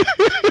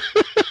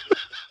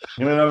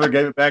 He went over and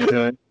gave it back to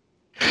him.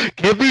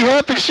 Can't be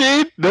happy,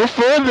 Shane. No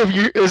fun if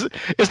you.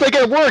 It's like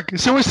at work.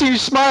 As soon as they see you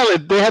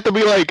smiling, they have to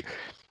be like,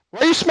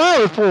 "What are you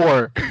smiling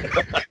for?"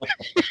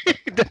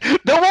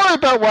 Don't worry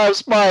about why I'm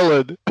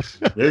smiling.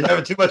 They're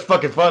having too much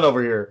fucking fun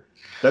over here.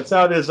 That's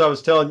how it is. I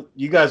was telling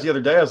you guys the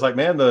other day. I was like,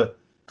 man,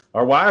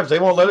 our wives, they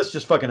won't let us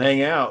just fucking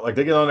hang out. Like,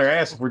 they get on their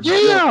ass if we're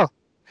just Yeah.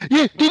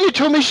 Did you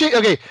tell me shit?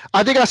 Okay,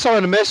 I think I saw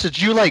in a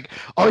message you like,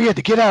 oh yeah,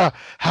 to get out of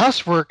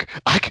housework,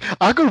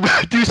 I go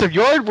do some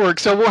yard work,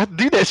 so we'll have to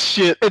do that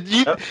shit. And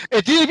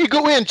then you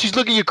go in, she's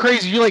looking at you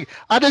crazy. You're like,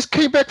 I just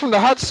came back from the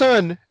hot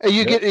sun, and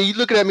you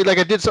looking at me like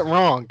I did something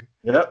wrong.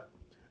 Yep.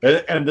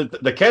 And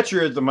the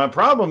catcher is my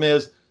problem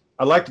is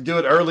I like to do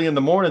it early in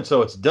the morning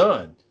so it's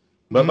done.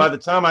 But by the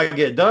time I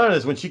get done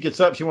is when she gets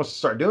up, she wants to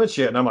start doing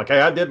shit, and I'm like,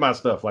 hey, I did my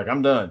stuff. Like,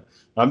 I'm done.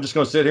 I'm just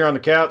gonna sit here on the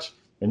couch.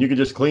 And you can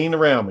just clean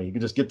around me. You can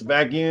just get the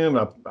vacuum.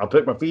 I'll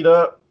pick my feet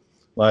up.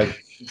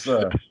 Like, it's,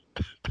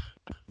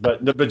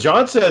 but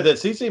John said that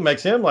CC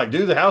makes him like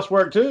do the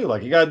housework too.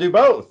 Like, you got to do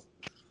both.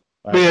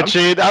 Like, man,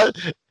 Shane,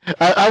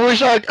 I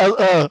wish I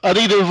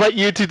need to invite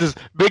you to this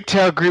big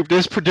town group.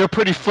 They're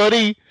pretty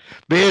funny.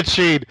 Man,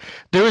 Shane,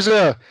 there was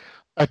a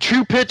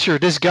true picture.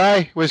 This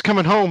guy was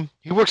coming home.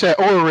 He works at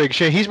Oil Rig,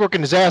 Shane. He's working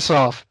his ass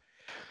off.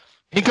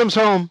 He comes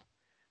home.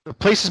 The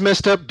place is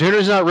messed up.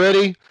 Dinner's not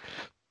ready.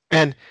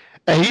 And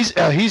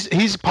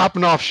he's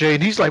popping off,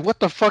 Shane. He's like, what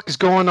the fuck is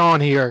going on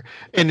here?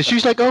 And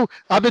she's like, oh,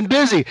 I've been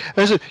busy.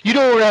 I said, you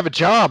don't want to have a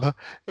job.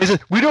 I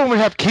said, we don't want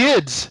to have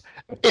kids.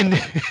 And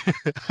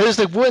I was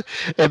like, what?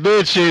 And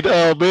man, Shane,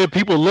 oh man,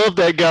 people love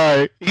that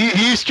guy.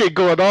 He's straight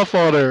going off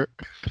on her.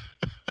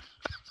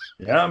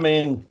 Yeah, I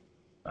mean,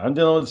 I'm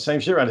dealing with the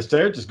same shit right now.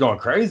 They're just going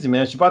crazy,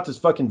 man. She bought this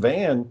fucking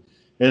van,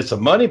 and it's a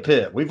money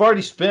pit. We've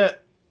already spent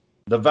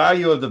the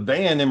value of the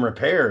van in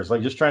repairs,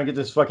 like just trying to get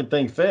this fucking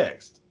thing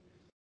fixed.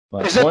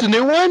 Like, is that the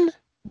new one?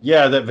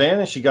 Yeah, that van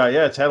that she got.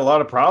 Yeah, it's had a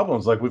lot of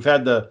problems. Like, we've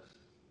had the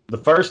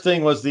first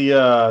thing was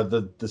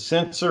the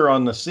sensor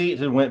on the seat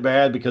had went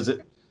bad because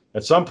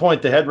at some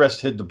point the headrest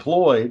had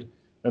deployed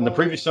and the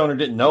previous owner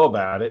didn't know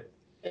about it.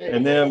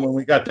 And then when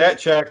we got that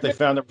checked, they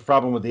found a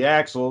problem with the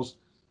axles,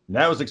 and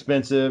that was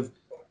expensive.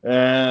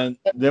 And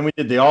then we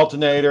did the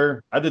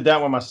alternator. I did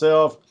that one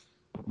myself,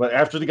 but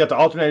after they got the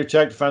alternator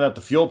checked, found out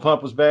the fuel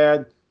pump was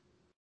bad.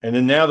 And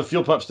then now the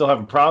fuel pump's still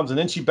having problems. And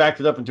then she backed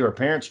it up into her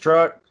parents'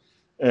 truck.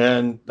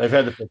 And they've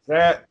had to fix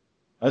that.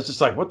 I was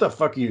just like, what the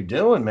fuck are you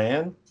doing,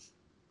 man?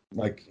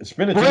 Like, it's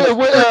been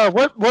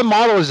what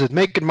model is it?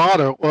 Make and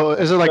model? Well,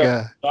 is it like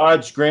a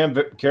Dodge Grand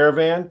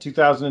Caravan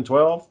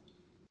 2012?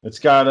 It's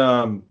got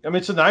I mean,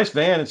 it's a nice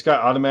van. It's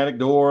got automatic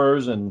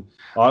doors and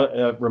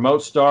remote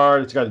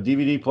start. It's got a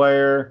DVD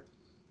player.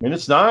 I mean,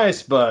 it's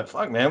nice, but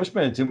fuck, man, we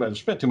spent too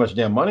much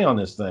damn money on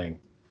this thing.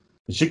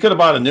 And she could have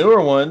bought a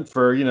newer one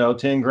for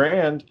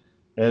 $10,000,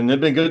 and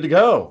it'd been good to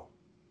go.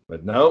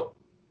 But nope.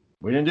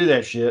 We didn't do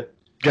that shit.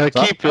 Gotta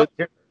keep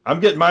it. I'm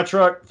getting my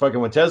truck.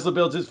 Fucking when Tesla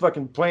builds his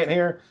fucking plant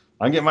here,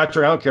 I'm getting my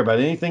truck. I don't care about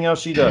anything else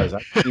she does.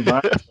 I do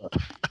my truck.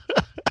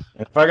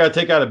 And if I gotta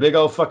take out a big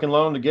old fucking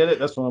loan to get it,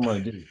 that's what I'm gonna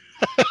do.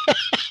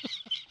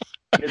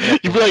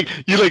 You're like,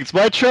 it's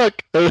my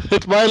truck.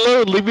 It's my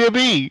loan. Leave me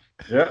be.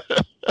 Yeah.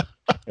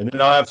 And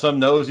then I'll have some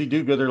nosy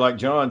do-gooder like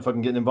John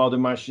fucking getting involved in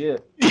my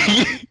shit.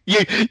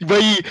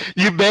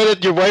 you mad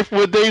at your wife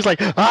one day? He's like,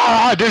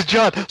 there's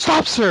John.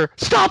 Stop, sir.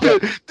 Stop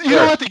it. You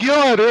don't have to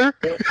yell at her.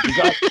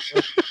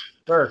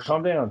 Sir,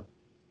 calm down.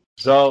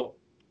 So,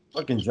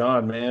 fucking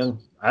John, man.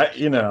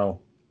 No,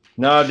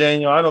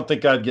 Daniel, I don't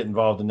think I'd get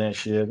involved in that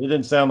shit. It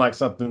didn't sound like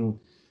something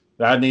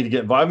that I'd need to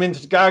get involved. I mean,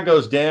 if the guy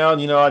goes down,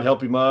 I'd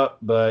help him up.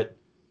 But,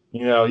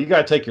 you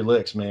got to take your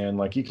licks, man.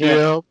 Like, you can't.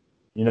 Yeah.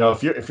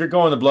 If you're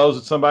going to blows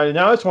with somebody,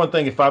 now it's one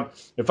thing if I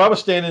was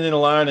standing in a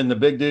line and the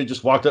big dude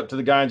just walked up to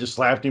the guy and just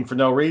slapped him for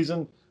no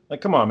reason, like,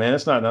 come on, man,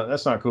 that's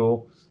not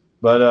cool.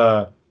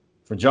 But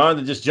for John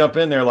to just jump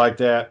in there like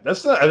that, I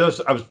was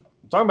talking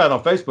about it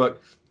on Facebook.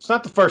 It's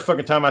not the first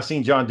fucking time I've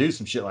seen John do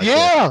some shit like that.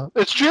 Yeah,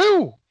 it's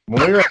true.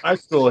 When we were in high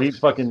school, he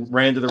fucking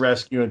ran to the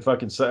rescue and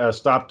fucking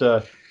stopped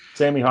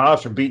Sammy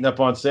Hobbs from beating up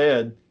on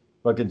Ced.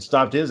 Fucking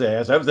stopped his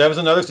ass. That was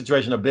another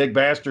situation, a big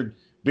bastard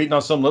beating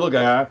on some little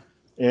guy.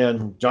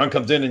 And John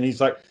comes in and he's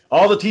like,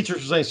 all the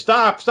teachers are saying,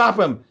 stop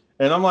him.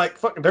 And I'm like,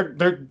 fuck,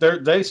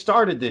 they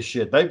started this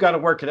shit. They've got to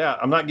work it out.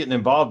 I'm not getting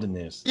involved in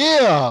this.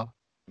 Yeah.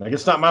 Like,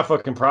 it's not my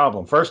fucking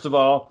problem. First of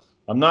all,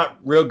 I'm not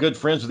real good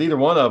friends with either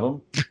one of them.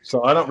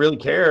 So I don't really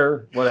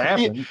care what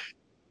happened.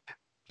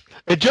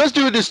 And John's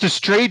doing this to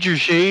strangers,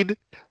 Shane,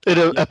 in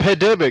a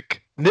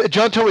pandemic.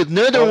 John told me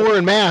none of them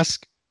wearing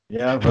masks.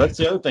 Yeah, but that's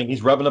the other thing.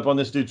 He's rubbing up on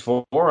this dude's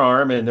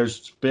forearm, and there's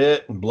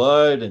spit and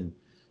blood, and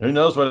who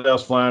knows what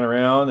else flying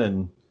around.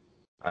 And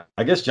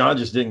I guess John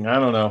just didn't. I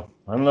don't know.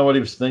 I don't know what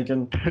he was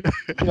thinking.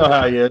 You know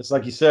how he is.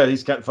 Like you said,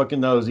 he's got fucking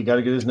nose. He got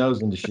to get his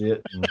nose into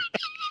shit.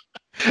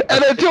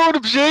 And I told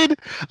him, Shane.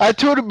 I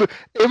told him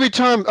every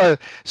time.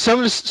 Some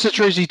of the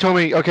situations he told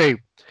me, okay,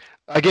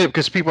 I get it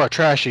because people are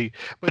trashy.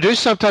 But there's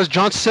sometimes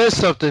John says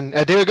something,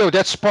 and there we go.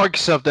 That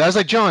sparks something. I was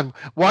like, John,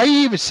 why do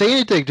you even say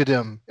anything to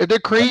them? If they're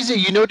crazy,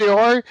 you know they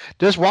are.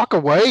 Just walk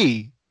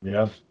away.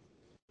 Yeah.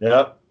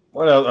 Yeah.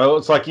 Well,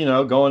 it's like,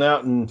 going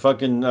out and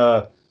fucking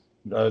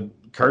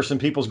cursing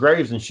people's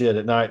graves and shit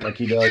at night, like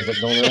he does,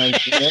 like going around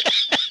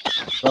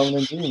throwing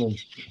in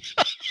demons.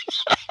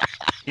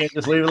 Can't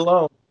just leave it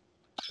alone.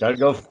 Got to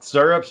go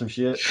stir up some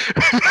shit.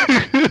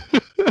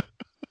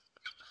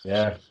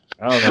 Yeah.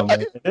 I don't know,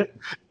 man.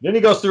 Then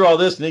he goes through all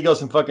this, and he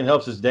goes and fucking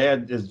helps his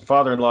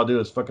father-in-law do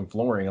his fucking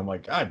flooring. I'm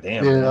like, God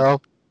damn. Man.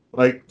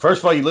 Like,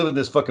 first of all, you live in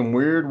this fucking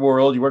weird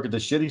world. You work at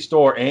this shitty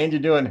store, and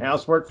you're doing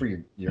housework for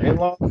your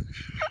in-law.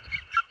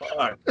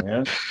 Fuck,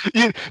 man.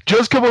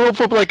 Just coming home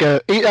from like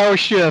a 8-hour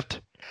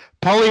shift.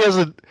 Polly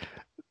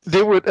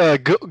they would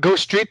go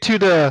straight to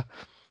the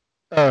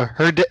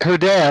her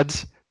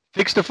dad's,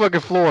 fix the fucking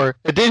floor,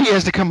 and then he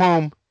has to come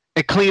home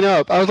and clean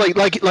up. I was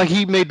like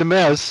he made the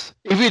mess.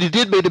 If he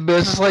did make the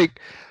mess, it's like,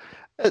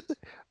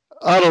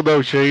 I don't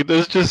know, Shane.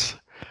 It's just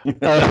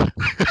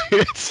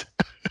it's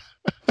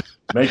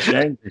makes you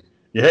angry.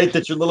 You hate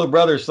that your little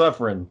brother's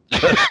suffering.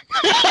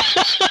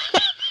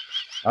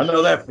 I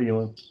know that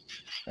feeling.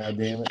 God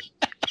damn it.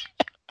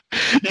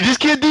 You just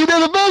can't do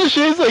that about it,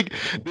 Shane. It's like,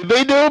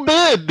 they know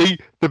bad. They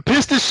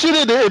pissed this shit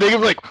in there, and they're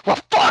like, well,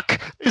 fuck.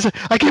 It's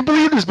like, I can't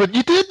believe this, but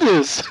you did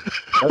this.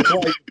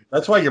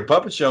 That's why your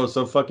puppet show is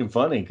so fucking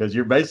funny, because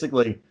you're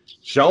basically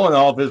showing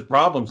all of his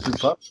problems through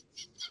puppets.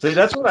 See,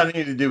 that's what I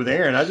need to do with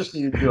Aaron. I just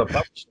need to do a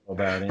puppet show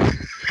about him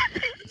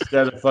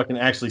instead of fucking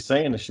actually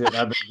saying the shit.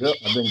 I've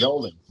been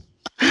golden.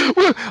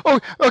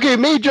 Well, okay,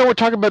 me and Joe were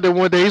talking about that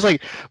one day. He's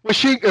like,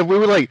 well, we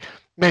were like,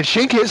 man,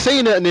 Shane can't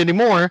say nothing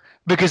anymore,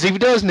 because if he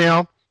does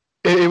now,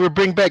 it would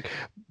bring back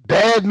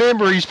bad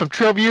memories from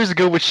 12 years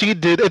ago, what she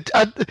did.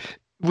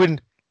 When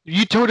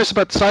you told us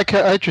about the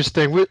psychiatrist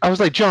thing, I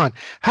was like, John,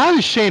 how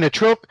does Shane,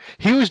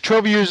 he was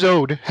 12 years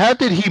old, how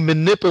did he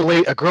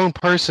manipulate a grown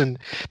person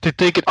to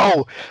think it,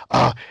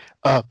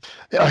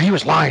 he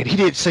was lying.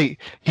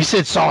 He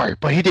said sorry,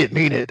 but he didn't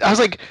mean it. I was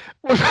like,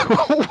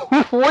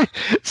 what?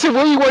 So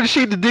what do you want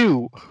Shane to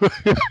do?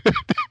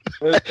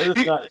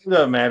 It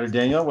doesn't matter,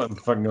 Daniel. I wasn't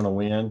fucking going to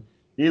win.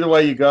 Either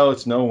way you go,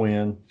 it's no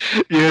win.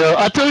 Yeah,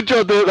 I told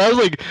you that.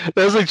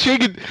 I was like, she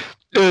could.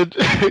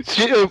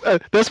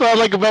 That's what I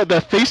like about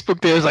that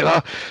Facebook there. It's like,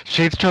 oh,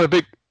 Shane's trying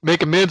to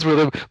make amends with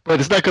him, but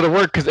it's not going to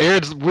work because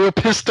Aaron's real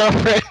pissed off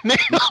right now.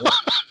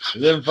 It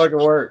didn't fucking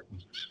work.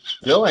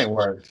 Still ain't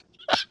worked.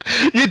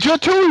 Yeah, Joe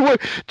told me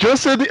what. Joe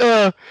said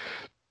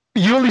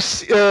you only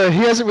he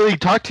hasn't really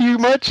talked to you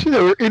much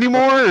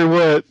anymore, or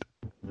what?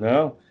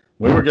 No,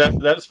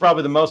 that's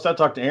probably the most I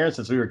talked to Aaron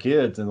since we were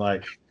kids, and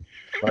like.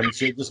 Fucking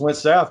shit just went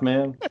south,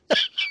 man.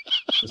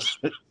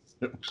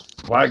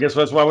 Well, I guess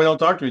that's why we don't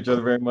talk to each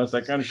other very much.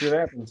 That kind of shit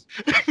happens.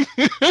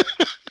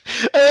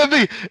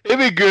 It'd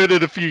be good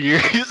in a few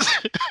years.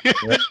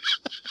 Yeah.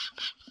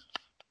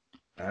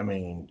 I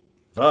mean,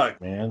 fuck,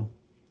 man.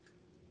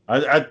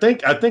 I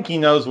think he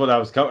knows what I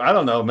was coming. I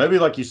don't know. Maybe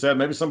like you said,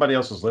 maybe somebody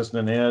else was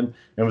listening in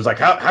and was like,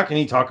 how can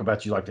he talk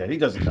about you like that? He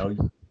doesn't know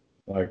you.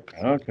 Like,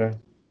 okay.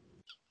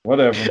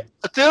 Whatever.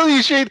 I tell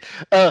you, Shane,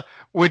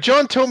 when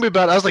John told me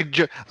about it, I was like,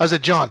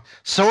 John,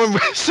 someone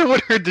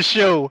heard the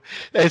show,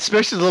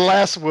 especially the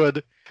last one,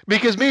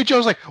 because me and John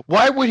was like,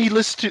 why would he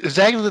listen to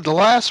exactly the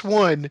last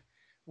one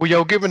where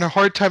y'all giving a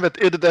hard time at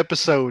the end of the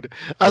episode?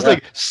 I was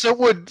like,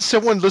 someone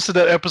listened to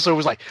that episode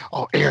was like,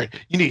 oh, Aaron,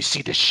 you need to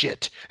see this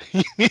shit.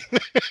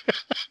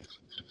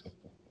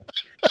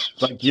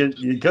 Like you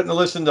couldn't have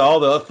listened to all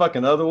the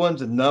fucking other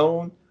ones and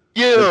known.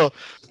 Yeah.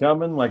 It's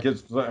coming, like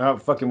it's how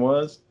it fucking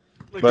was.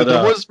 Like but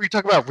the ones where you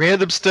talk about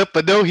random stuff,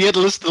 but no, he had to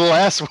listen to the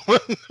last one.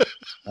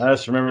 I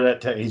just remember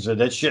that he said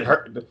that shit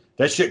hurt.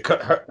 That shit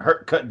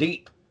cut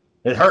deep.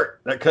 It hurt.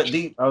 That cut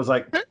deep. I was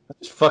like, I'm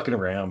just fucking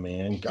around,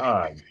 man.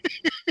 God,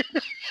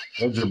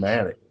 so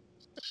dramatic.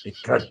 It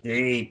cut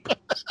deep.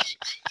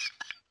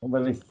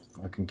 Nobody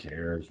fucking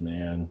cares,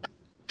 man.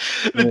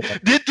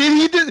 Did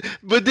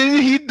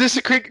he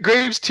desecrate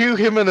graves too?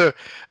 Him and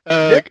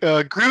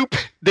a group.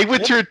 They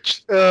went to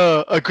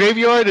a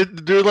graveyard and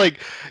they're like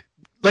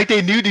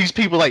they knew these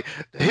people, like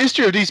the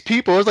history of these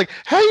people. I was like,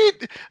 how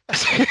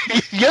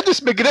you're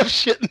just making up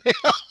shit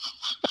now.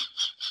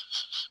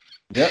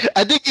 Yep.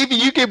 I think even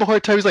you gave him a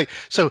hard time. He's like,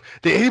 so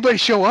did anybody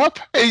show up?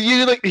 And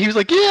he was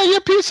like, yeah,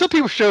 some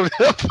people showed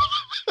up.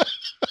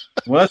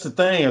 Well, that's the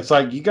thing. It's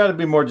like you got to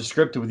be more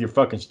descriptive with your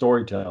fucking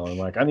storytelling.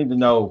 Like, I need to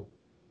know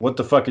what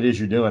the fuck it is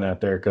you're doing out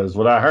there, because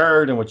what I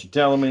heard and what you're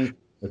telling me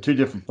are two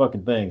different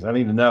fucking things. I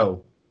need to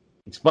know.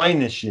 Explain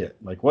this shit.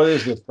 Like, what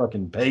is this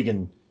fucking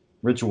pagan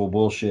ritual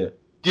bullshit?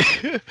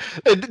 Yeah.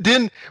 And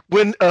then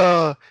when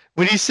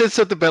he said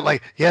something about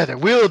like, yeah, the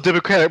real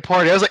Democratic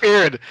Party, I was like,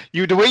 Aaron,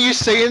 the way you're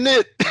saying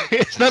it,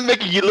 it's not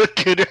making you look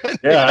good.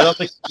 Yeah, I don't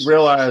think you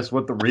realize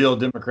what the real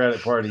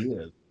Democratic Party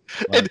is.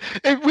 Like,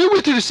 and we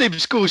went to the same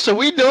school, so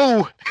we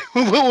know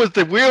what was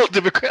the real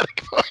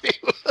Democratic Party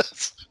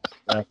was.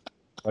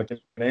 fucking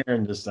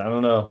Aaron, just I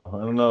don't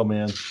know,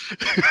 man.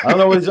 I don't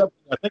know what he's up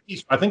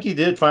to. I think he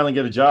did finally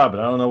get a job, but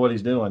I don't know what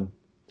he's doing.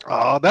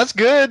 Oh, that's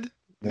good.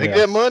 Make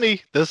that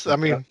money.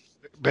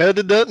 Better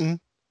than nothing.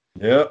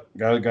 Yep,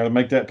 gotta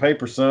make that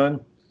paper, son.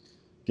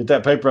 Get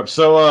that paper up.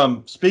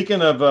 So,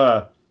 speaking of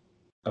a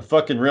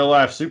fucking real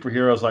life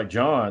superheroes like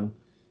John,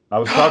 I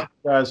was talking to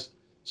you guys.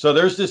 So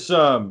there's this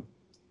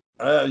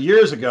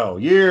years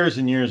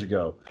and years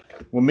ago,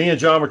 when me and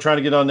John were trying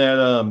to get on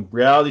that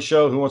reality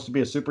show, Who Wants to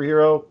Be a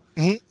Superhero,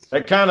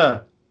 that kind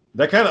of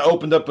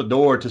opened up a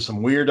door to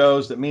some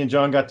weirdos that me and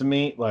John got to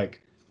meet,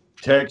 like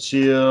Tech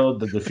Shield,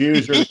 the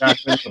Diffuser,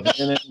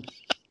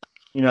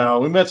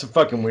 we met some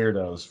fucking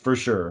weirdos for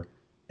sure.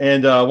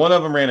 And one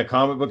of them ran a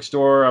comic book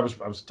store. I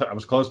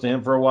was close to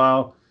him for a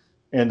while,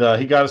 and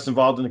he got us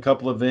involved in a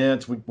couple of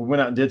events. We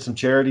went out and did some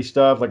charity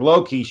stuff, like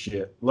low key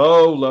shit.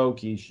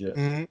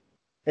 Mm-hmm.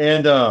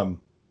 And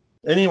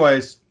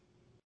anyways,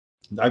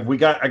 I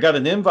got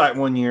an invite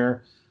one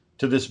year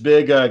to this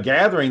big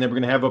gathering that we're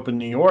going to have up in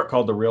New York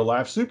called the Real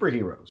Life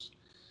Superheroes.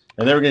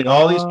 And they were getting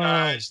all these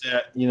guys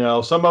that,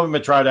 some of them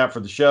had tried out for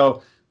the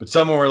show, but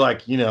some of them were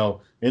like,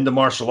 into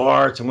martial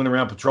arts and went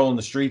around patrolling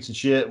the streets and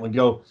shit and would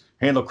go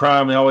handle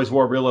crime. They always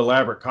wore real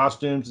elaborate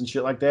costumes and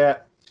shit like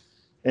that.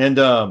 And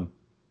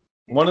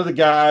one of the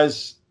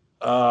guys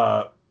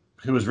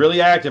who was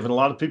really active, and a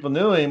lot of people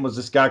knew him, was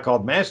this guy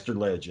called Master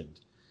Legend.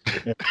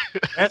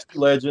 Master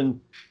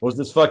Legend was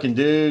this fucking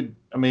dude.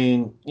 I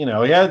mean, he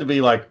had to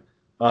be like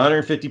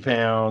 150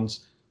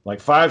 pounds, like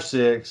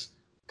 5'6",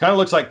 kind of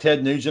looks like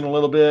Ted Nugent a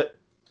little bit.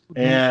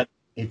 And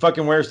he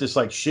fucking wears this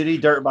like shitty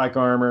dirt bike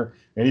armor,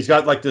 and he's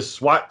got like this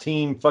SWAT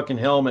team fucking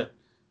helmet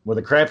with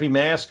a crappy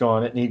mask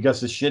on it, and he got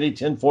this shitty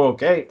tinfoil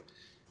cape,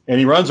 and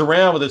he runs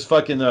around with his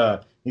fucking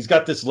he's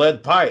got this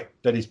lead pipe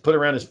that he's put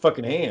around his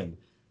fucking hand,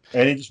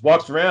 and he just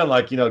walks around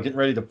like getting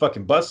ready to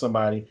fucking bust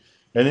somebody,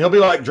 and he'll be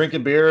like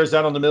drinking beers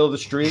out on the middle of the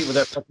street with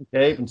that fucking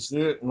cape and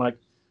suit and like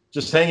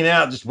just hanging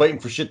out, just waiting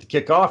for shit to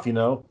kick off,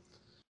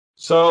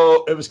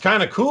 So it was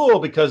kind of cool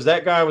because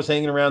that guy was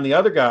hanging around the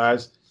other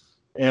guys,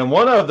 and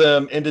one of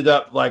them ended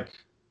up like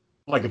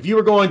if you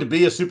were going to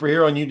be a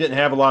superhero and you didn't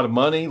have a lot of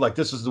money, like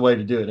this is the way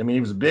to do it. I mean,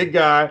 he was a big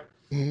guy.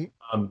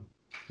 Mm-hmm.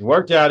 He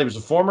worked out. He was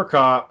a former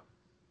cop.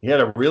 He had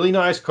a really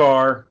nice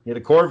car. He had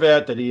a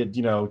Corvette that he had,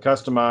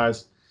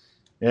 customized.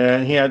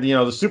 And he had, the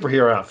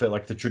superhero outfit,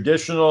 like the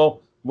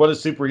traditional, what a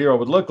superhero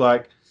would look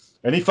like.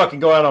 And he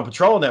fucking go out on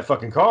patrol in that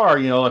fucking car,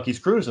 like he's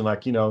cruising,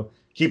 like,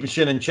 keeping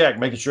shit in check,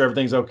 making sure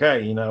everything's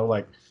okay,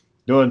 like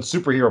doing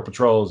superhero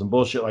patrols and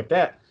bullshit like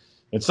that.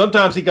 And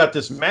sometimes he got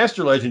this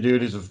Master Legend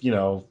dude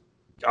who's,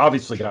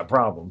 obviously got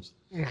problems.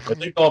 But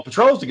they go on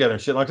patrols together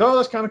and shit, like, oh,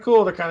 that's kind of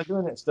cool. They're kind of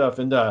doing that stuff.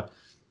 And like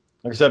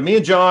I said, me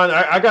and John,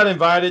 I got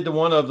invited to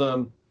one of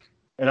them.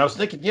 And I was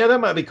thinking, yeah, that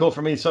might be cool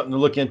for me, something to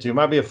look into. It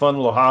might be a fun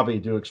little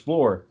hobby to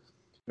explore.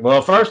 Well,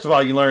 first of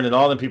all, you learn that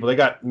all them people, they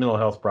got mental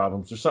health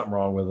problems. There's something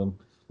wrong with them.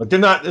 Like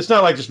it's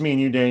not like just me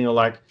and you, Daniel,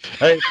 like,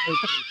 hey,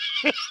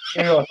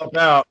 help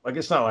out. Like,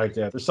 it's not like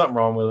that. There's something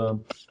wrong with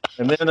them.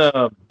 And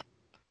then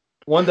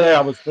one day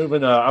I was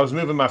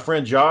moving my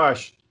friend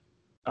Josh.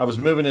 I was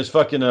moving his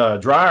fucking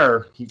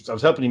dryer. I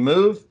was helping him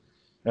move,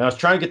 and I was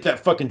trying to get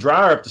that fucking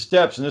dryer up the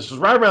steps. And this was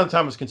right around the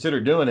time I was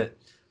considered doing it.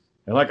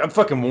 And like, I'm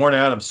fucking worn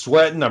out. I'm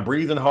sweating. I'm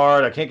breathing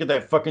hard. I can't get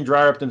that fucking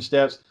dryer up them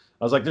steps.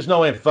 I was like, there's no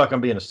way in fuck I'm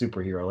being a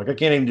superhero. Like, I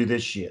can't even do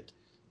this shit.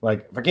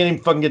 Like, if I can't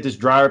even fucking get this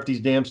dryer up these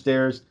damn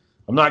stairs,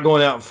 I'm not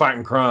going out and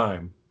fighting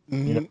crime.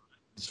 Mm-hmm.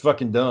 It's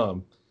fucking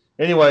dumb.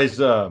 Anyways,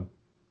 so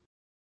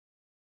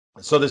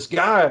this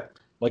guy,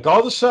 like,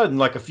 all of a sudden,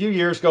 like a few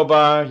years go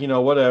by,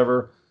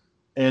 whatever.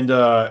 And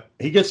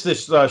he gets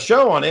this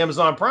show on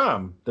Amazon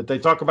Prime that they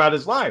talk about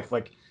his life,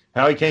 like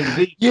how he came to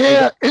be.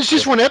 Yeah, it's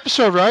just one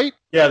episode, right?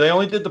 Yeah, they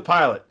only did the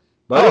pilot.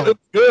 But it was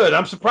good.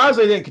 I'm surprised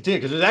they didn't continue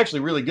because it was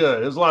actually really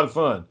good. It was a lot of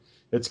fun.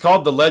 It's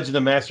called The Legend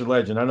of Master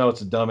Legend. I know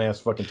it's a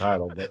dumbass fucking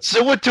title. But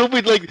someone told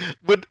me, like,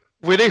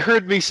 when they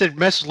heard me say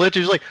Master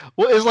Legend, it was like,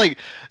 well, it's like,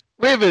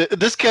 wait a minute,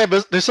 this guy,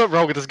 there's something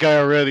wrong with this guy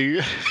already.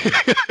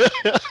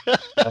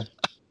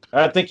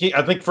 I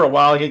think for a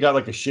while he got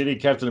like a shitty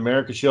Captain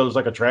America shield. It was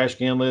like a trash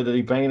can lid that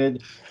he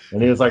painted,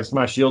 and he was like, "It's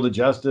my shield of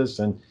justice."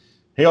 And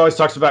he always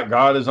talks about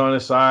God is on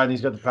his side, and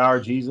he's got the power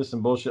of Jesus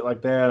and bullshit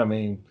like that. I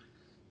mean,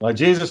 like,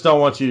 Jesus don't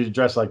want you to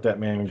dress like that,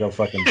 man, and go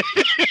fucking.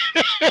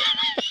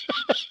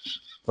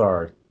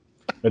 Sorry,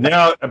 but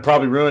now I'd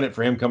probably ruin it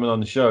for him coming on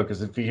the show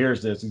because if he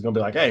hears this, he's gonna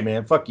be like, "Hey,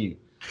 man, fuck you."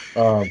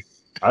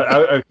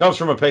 It comes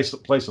from a place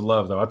of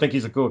love, though. I think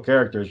he's a cool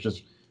character. It's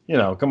just,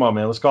 come on,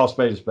 man, let's call a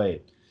spade a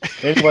spade.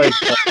 Anyway,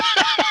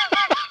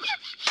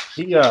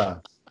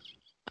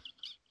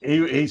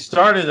 he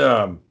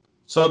started.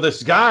 So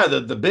this guy,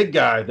 the big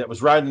guy that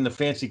was riding the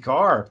fancy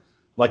car,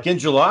 like in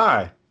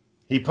July,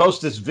 he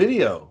posted this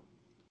video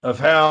of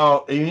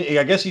how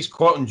I guess he's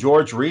quoting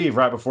George Reeve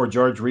right before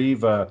George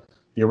Reeve, the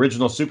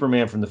original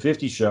Superman from the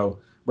 '50s show,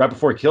 right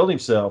before he killed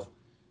himself,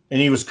 and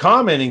he was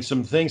commenting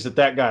some things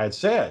that guy had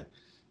said,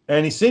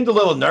 and he seemed a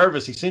little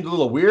nervous. He seemed a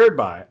little weird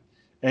by it,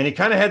 and he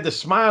kind of had this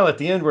smile at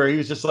the end where he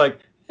was just like,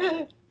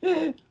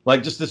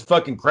 like just this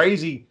fucking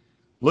crazy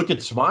looking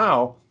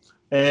smile,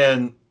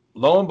 and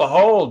lo and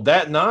behold,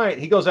 that night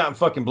he goes out and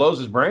fucking blows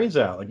his brains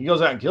out. Like he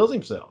goes out and kills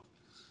himself.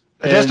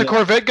 And that's the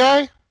Corvette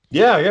guy?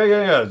 Yeah.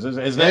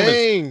 His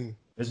name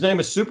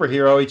is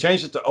Superhero. He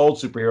changed it to Old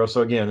Superhero.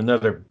 So again,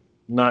 another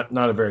not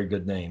a very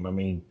good name. I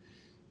mean,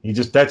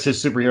 that's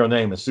his superhero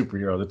name is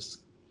Superhero.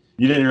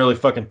 You didn't really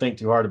fucking think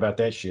too hard about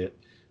that shit.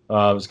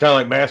 It's kind of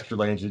like Master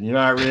Legend. You're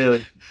not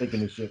really thinking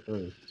this shit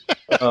through.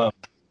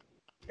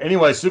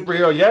 Anyway,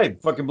 Superhero, yeah, he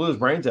fucking blew his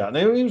brains out.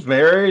 And he was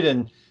married,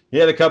 and he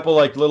had a couple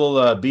like little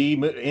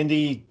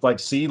indie like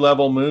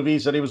C-level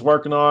movies that he was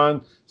working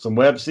on, some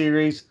web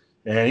series,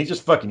 and he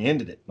just fucking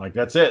ended it. Like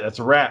that's it. That's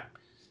a wrap.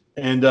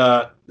 And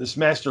this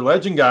Master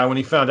Legend guy, when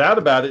he found out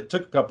about it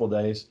took a couple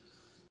of days,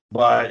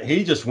 but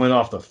he just went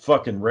off the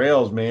fucking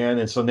rails, man.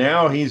 And so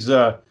now he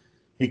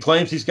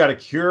claims he's got a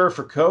cure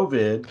for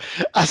COVID.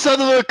 I saw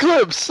the little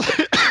clips.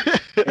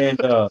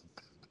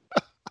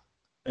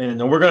 And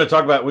we're going to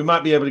talk about. We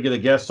might be able to get a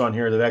guest on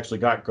here that actually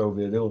got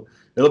COVID.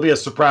 It'll be a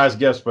surprise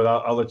guest, but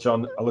I'll let y'all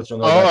know.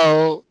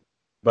 Oh,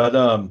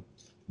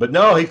 but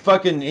no,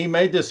 he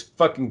made this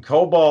fucking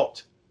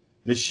cobalt,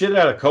 this shit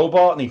out of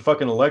cobalt, and he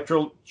fucking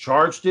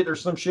electrocharged it or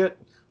some shit,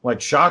 like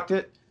shocked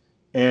it,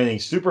 and he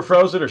super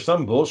froze it or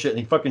some bullshit, and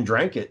he fucking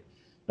drank it.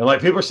 And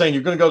like people are saying,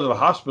 you're going to go to the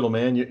hospital,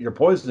 man. You're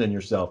poisoning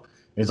yourself.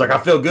 And he's like, I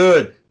feel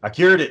good. I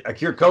cured it. I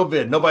cured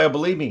COVID. Nobody will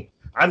believe me.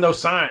 I know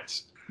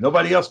science.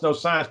 Nobody else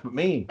knows science but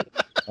me.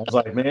 I was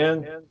like,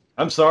 man,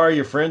 I'm sorry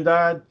your friend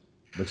died,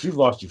 but you've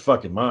lost your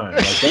fucking mind.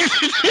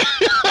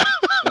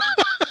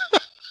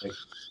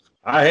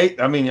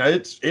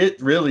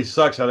 It really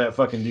sucks how that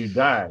fucking dude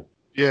died.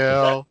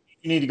 Yeah.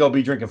 You need to go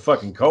be drinking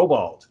fucking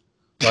cobalt.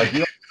 Like, you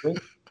don't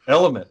drink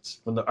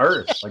elements from the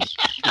earth. Like,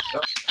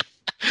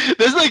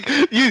 there's like,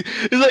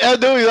 it's like, I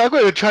know you're not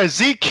going to try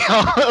Zeke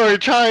or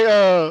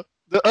try,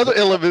 the other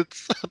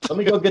elements. Let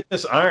me go get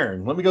this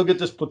iron. Let me go get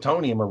this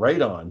plutonium or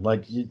radon.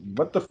 Like,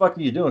 what the fuck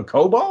are you doing?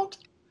 Cobalt?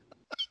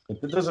 Like,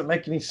 that doesn't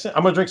make any sense.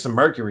 I'm gonna drink some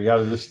mercury out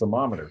of this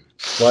thermometer.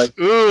 Like,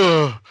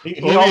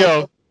 he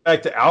always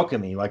back to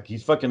alchemy. Like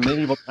he's fucking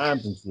medieval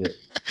times and shit.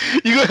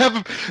 You gonna have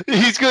him?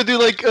 He's gonna do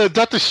like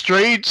Doctor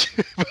Strange.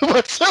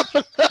 What's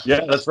up?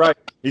 Yeah, that's right.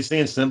 He's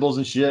seeing symbols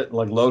and shit,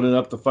 like loading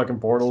up the fucking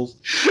portals.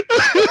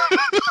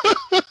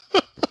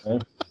 Yeah.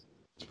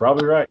 It's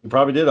probably right. He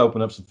probably did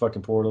open up some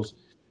fucking portals.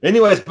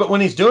 Anyways, but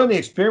when he's doing the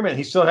experiment,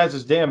 he still has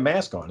his damn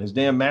mask on, his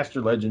damn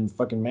Master Legend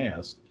fucking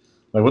mask.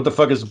 Like, what the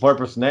fuck is the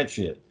purpose in that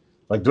shit?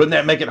 Like, wouldn't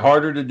that make it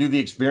harder to do the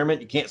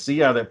experiment? You can't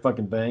see out of that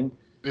fucking thing.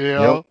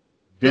 Yeah.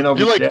 You know?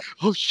 You're like,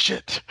 oh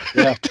shit.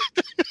 Yeah.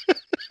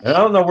 And I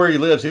don't know where he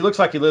lives. He looks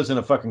like he lives in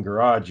a fucking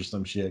garage or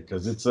some shit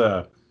because it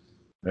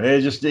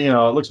just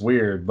it looks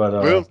weird. But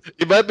well,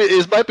 it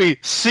might be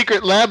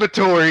secret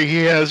laboratory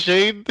he has,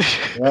 Shane.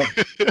 Yeah.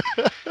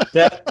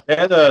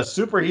 that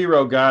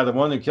superhero guy, the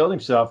one who killed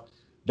himself.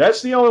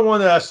 That's the only one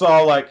that I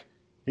saw, like,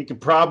 he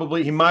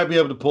might be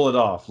able to pull it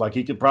off. Like,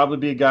 he could probably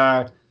be a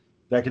guy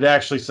that could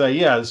actually say,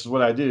 yeah, this is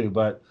what I do.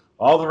 But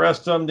all the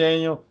rest of them,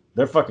 Daniel,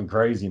 they're fucking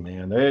crazy,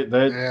 man.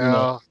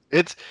 Yeah.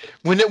 It's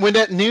when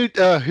that new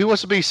Who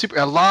Wants to Be Super,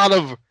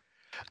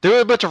 there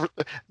were a bunch of,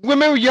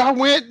 remember y'all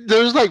went,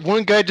 there was like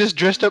one guy just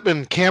dressed up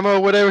in camo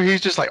or whatever.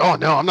 He's just like, oh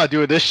no, I'm not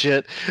doing this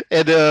shit.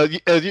 And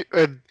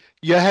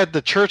you had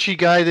the churchy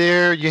guy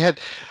there. You had,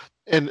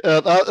 and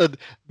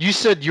you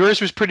said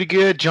yours was pretty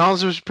good.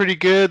 John's was pretty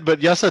good,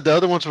 but y'all said the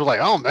other ones were like,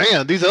 oh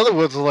man, these other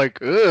ones are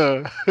like,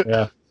 ugh.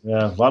 Yeah.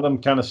 A lot of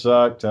them kind of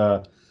sucked.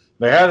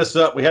 They had us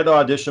up. We had to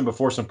audition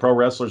before some pro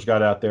wrestlers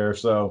got out there.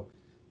 So,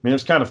 I mean, it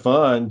was kind of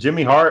fun.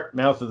 Jimmy Hart,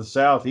 Mouth of the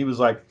South, he was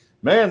like,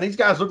 man, these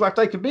guys look like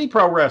they could be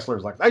pro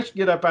wrestlers. Like, they should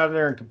get up out of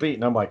there and compete.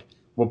 And I'm like,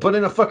 well, put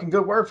in a fucking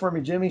good word for me,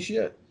 Jimmy.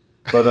 Shit.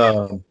 But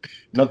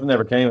nothing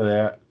ever came of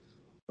that.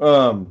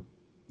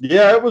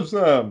 Yeah, it was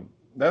that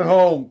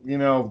whole,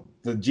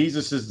 the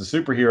Jesus is the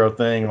superhero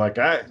thing. Like,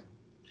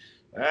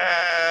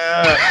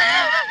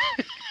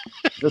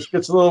 this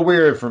gets a little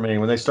weird for me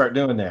when they start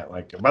doing that.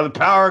 Like, by the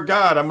power of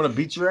God, I'm going to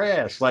beat your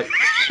ass. Like,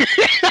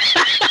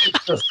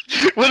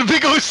 with a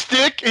big old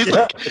stick, it's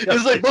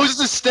like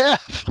Moses'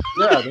 staff.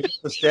 Yeah,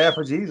 the staff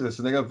of Jesus,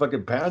 and they're going to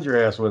fucking pound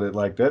your ass with it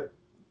like that.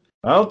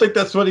 I don't think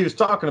that's what he was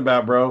talking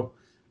about, bro.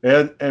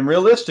 And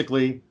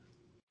realistically,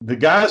 the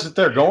guys that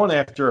they're going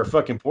after are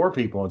fucking poor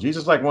people. And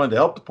Jesus wanted to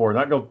help the poor,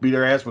 not go beat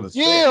their ass with a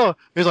stick. Yeah,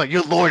 he's like,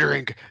 you're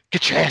loitering.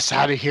 Get your ass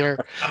out of here.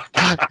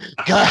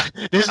 God,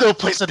 there's no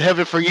place in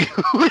heaven for you.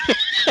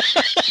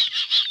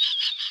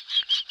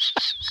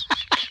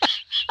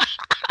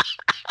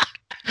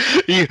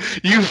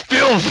 You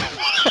filth.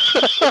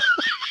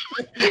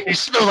 You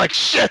smell like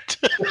shit.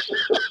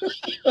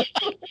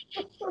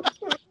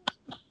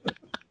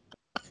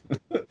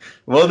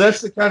 Well,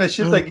 that's the kind of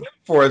shit they get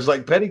for. It's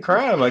like petty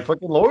crime, like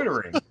fucking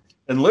loitering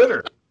and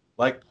litter.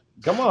 Like,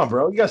 Come on,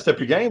 bro. You got to step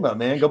your game up,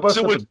 man. Go bust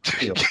up the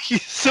field.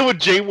 Someone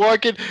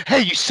jaywalking.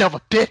 Hey, you son of a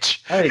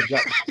bitch. Hey,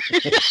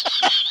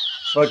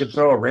 fucking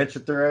throw a wrench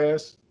at their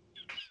ass.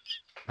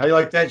 How you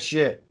like that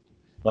shit?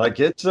 Like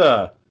it's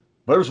but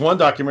there was one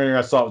documentary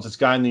I saw. It was this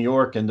guy in New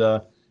York, and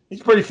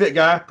he's a pretty fit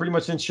guy, pretty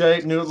much in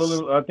shape.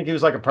 I think he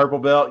was like a purple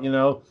belt,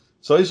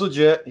 So he's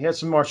legit. He had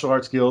some martial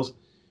arts skills,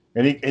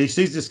 and he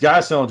sees this guy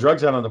selling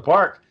drugs out on the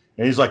park,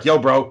 and he's like, "Yo,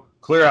 bro,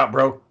 clear out,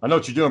 bro. I know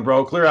what you're doing,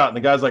 bro. Clear out." And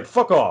the guy's like,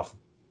 "Fuck off.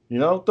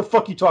 What the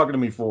fuck you talking to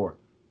me for?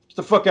 Get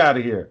the fuck out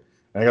of here."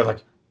 And the guy's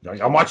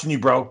like, "I'm watching you,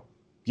 bro.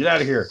 Get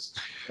out of here."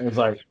 And it's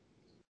like,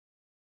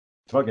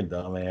 fucking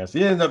dumbass. He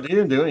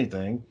didn't do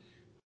anything.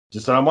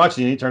 Just said, "I'm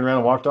watching you." He turned around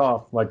and walked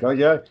off. Like, oh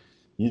yeah,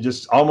 you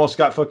just almost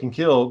got fucking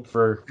killed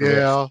for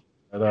yeah.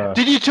 But,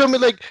 did you tell me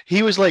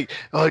he was like,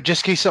 "Oh,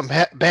 just in case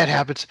something bad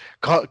happens,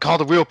 call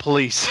the real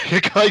police."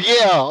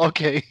 Yeah,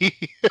 okay.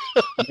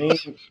 I mean,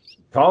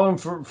 call them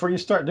before you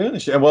start doing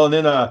this shit. Well, and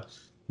then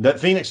that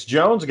Phoenix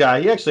Jones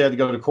guy, he actually had to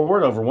go to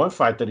court over one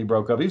fight that he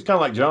broke up. He was kind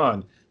of like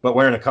John, but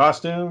wearing a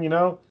costume.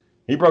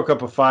 He broke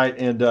up a fight,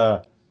 and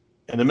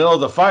in the middle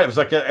of the fight,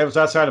 it was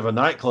outside of a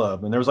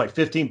nightclub, and there was like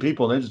 15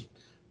 people, and they just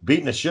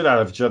beating the shit out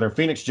of each other.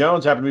 Phoenix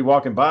Jones happened to be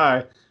walking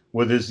by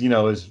with his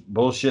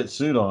bullshit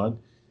suit on,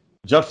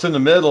 jumps in the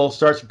middle,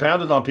 starts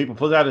pounding on people,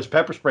 pulls out his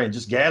pepper spray and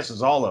just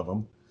gasses all of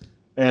them.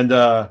 And,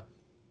 the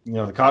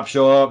cops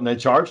show up and they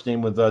charged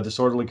him with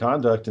disorderly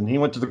conduct. And he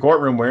went to the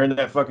courtroom wearing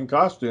that fucking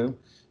costume.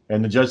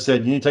 And the judge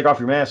said, "You need to take off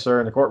your mask, sir,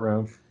 in the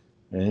courtroom."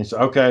 And he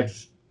said, "Okay."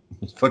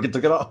 He fucking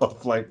took it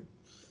off. Like,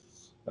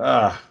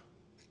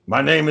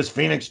 my name is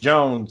Phoenix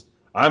Jones.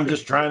 I'm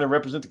just trying to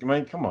represent the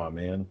community. Come on,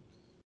 man.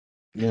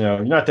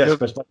 You're not that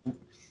special.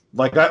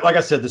 Like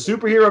I said, the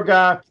superhero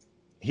guy,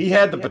 he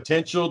had the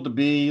potential to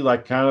be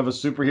like kind of a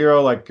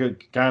superhero, like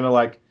could kind of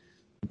like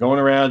going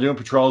around doing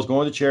patrols,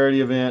 going to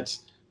charity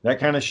events, that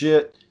kind of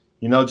shit.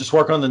 Just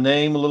work on the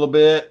name a little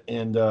bit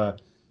and,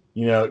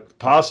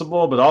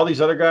 possible. But all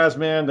these other guys,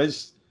 man, they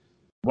just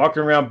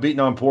walking around beating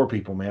on poor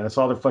people, man. That's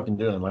all they're fucking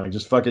doing. Like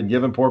just fucking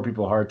giving poor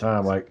people a hard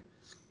time. Like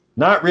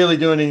not really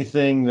doing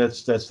anything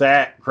that's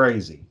that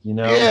crazy,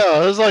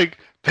 Yeah, it was like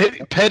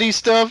petty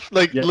stuff.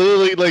 Like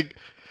literally, like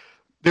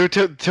they would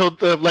tell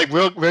the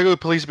regular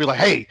police would be like,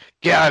 "Hey,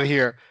 get out of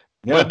here."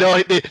 Yeah. But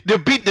no, they're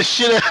beating the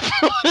shit out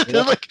of him.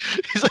 Yeah.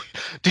 He's like,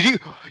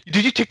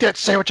 "Did you take that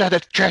sandwich out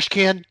of that trash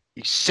can?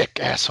 You sick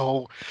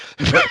asshole."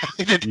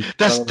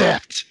 That's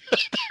theft.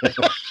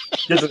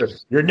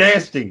 You're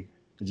nasty.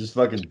 You just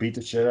fucking beat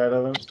the shit out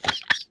of him.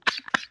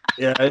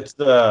 Yeah, it's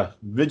the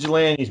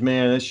vigilantes,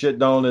 man. This shit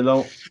don't.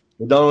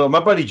 My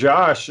buddy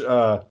Josh, he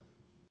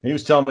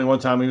was telling me one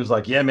time, he was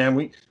like, "Yeah, man,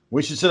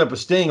 we should set up a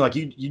sting. Like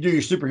you do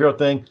your superhero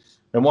thing,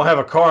 and we'll have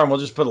a car, and we'll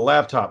just put a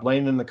laptop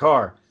laying in the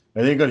car,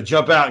 and then you're going to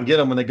jump out and get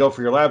them when they go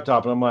for your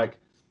laptop." And I'm like,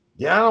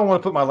 "Yeah, I don't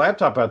want to put my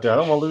laptop out there. I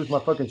don't want to lose my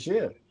fucking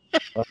shit.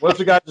 What if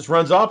the guy just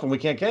runs off and we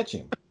can't catch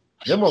him?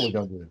 Then what are we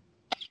going to do?"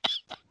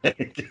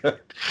 Ain't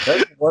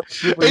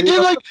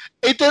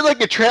that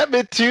like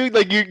entrapment too?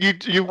 Like you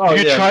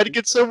try to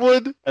get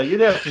someone?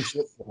 You'd have some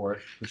shit for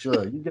it, for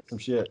sure. You'd get some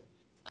shit.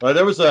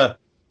 There was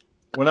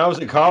when I was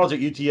in college at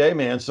UTA,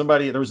 man,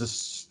 there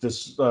was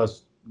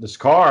this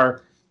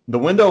car, the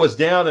window was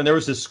down, and there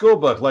was this school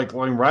book like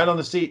right on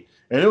the seat,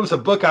 and it was a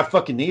book I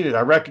fucking needed.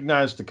 I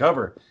recognized the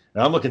cover,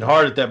 and I'm looking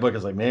hard at that book. I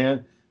was like,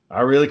 man, I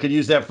really could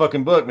use that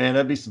fucking book, man.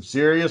 That'd be some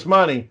serious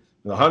money.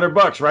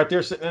 $100 right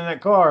there sitting in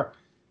that car.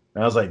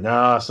 And I was like,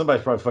 nah,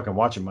 somebody's probably fucking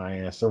watching my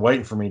ass. They're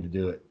waiting for me to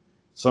do it.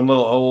 Some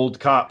little old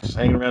cops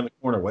hanging around the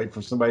corner waiting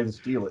for somebody to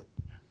steal it.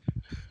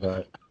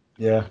 But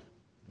yeah,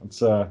 that's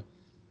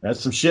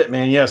some shit,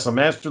 man. Yeah, some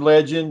Master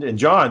Legend and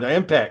John, the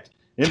Impact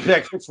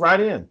fits right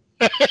in.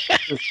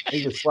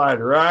 He just slide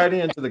right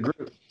into the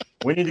group.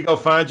 We need to go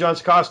find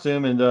John's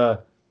costume and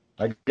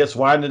I guess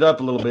widen it up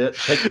a little bit.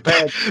 Take the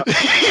pad,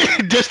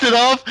 dust it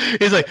off.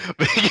 He's like,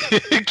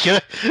 "Can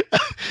I?"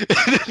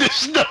 The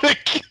stomach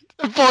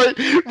part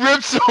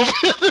rips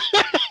open.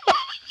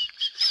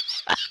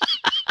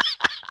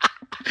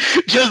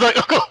 Just like,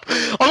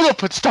 I'm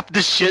gonna stop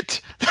this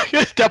shit.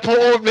 That poor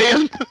old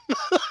man.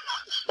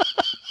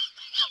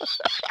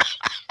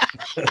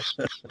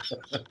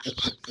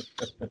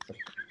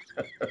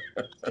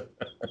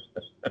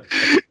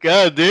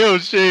 God damn,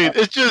 Shane.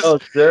 It's just. Oh,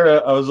 Sarah,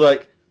 I was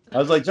like,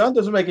 John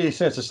doesn't make any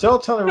sense. Still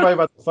telling everybody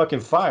about the fucking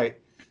fight.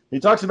 He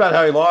talks about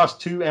how he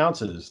lost 2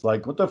 ounces.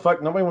 Like, what the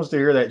fuck? Nobody wants to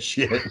hear that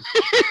shit.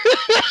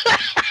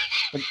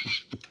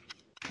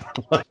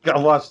 Like, I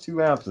lost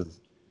 2 ounces.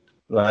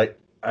 Like,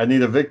 I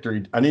need a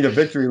victory.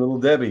 Little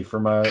Debbie, for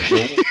my.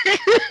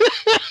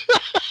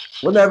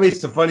 Wouldn't that be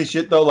some funny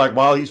shit though? Like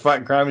while he's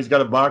fighting crime, he's got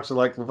a box of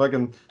like for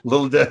fucking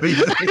Little Debbie.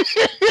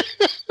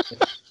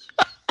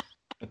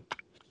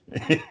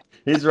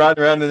 He's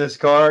riding around in this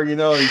car, and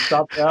he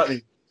stops out and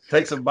he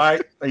takes a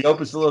bite. He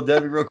opens the Little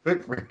Debbie real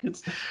quick and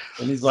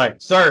he's like,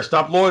 "Sir,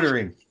 stop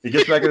loitering." He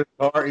gets back in the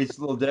car, eats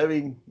Little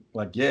Debbie.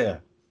 Like, yeah,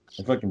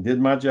 I fucking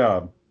did my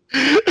job.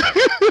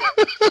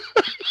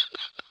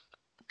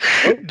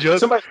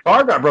 Somebody's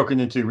car got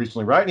broken into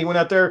recently, right? And he went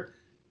out there.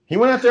 He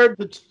went out there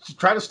to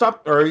try to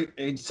stop, or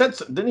he said,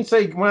 didn't he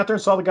say he went out there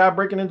and saw the guy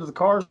breaking into the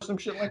car or some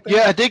shit like that?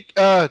 Yeah, I think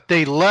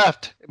they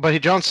left,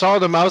 but John saw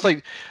them. I was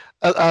like,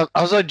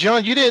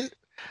 John, you didn't.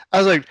 I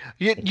was like,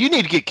 you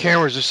need to get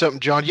cameras or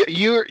something, John.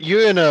 You're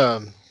in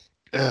a.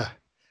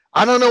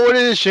 I don't know what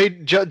it is,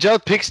 Shane. John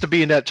picks to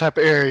be in that type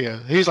of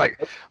area. He's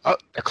like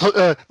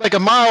a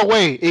mile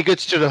away. He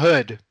gets to the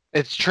hood.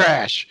 It's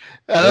trash.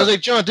 And I was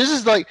like, John, this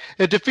is like,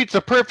 it defeats the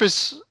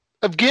purpose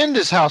of getting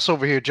this house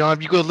over here, John.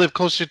 If you go live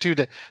closer to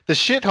the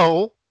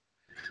shithole.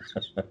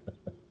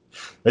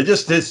 It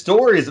just, his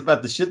stories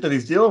about the shit that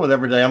he's dealing with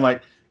every day. I'm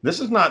like, this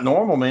is not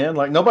normal, man.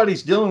 Like,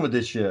 nobody's dealing with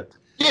this shit.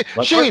 Yeah,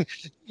 like, Shane,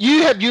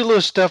 you have your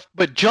little stuff,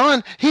 but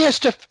John, he has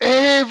stuff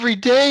every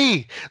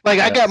day. Like,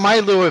 I got my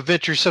little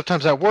adventures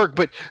sometimes at work,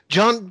 but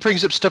John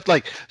brings up stuff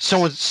like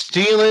someone's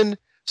stealing,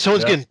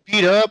 someone's getting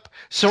beat up,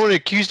 someone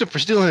accused him for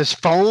stealing his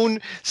phone,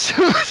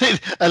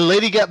 a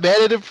lady got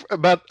mad at him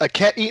about a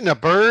cat eating a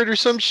bird or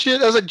some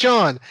shit. I was like,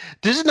 John,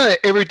 this is not an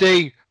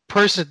everyday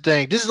person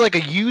thing. This is like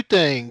a you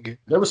thing.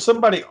 There was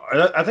somebody,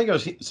 I think it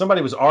was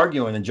somebody was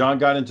arguing, and John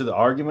got into the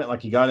argument,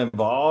 like he got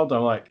involved.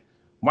 I'm like,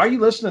 why are you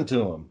listening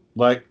to him?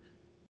 Like,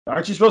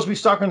 aren't you supposed to be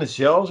stocking the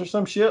shelves or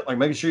some shit? Like,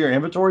 making sure your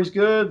inventory's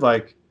good?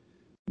 Like,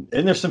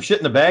 isn't there some shit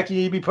in the back you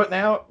need to be putting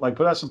out? Like,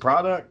 put out some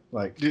product?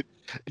 Like, dude,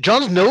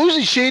 John's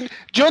nosy, Shane.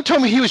 John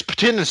told me he was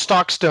pretending to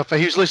stock stuff, and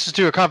he was listening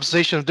to a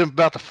conversation of them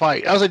about the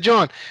fight. I was like,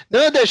 John,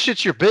 none of that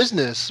shit's your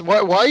business.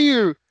 Why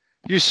you're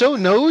so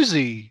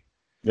nosy?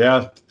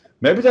 Yeah,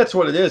 maybe that's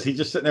what it is. He's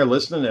just sitting there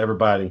listening to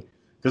everybody.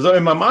 Because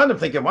in my mind, I'm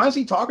thinking, why is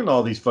he talking to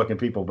all these fucking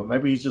people? But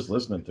maybe he's just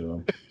listening to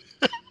them.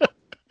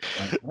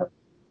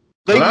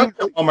 I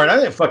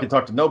didn't fucking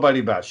talk to nobody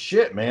about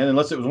shit, man,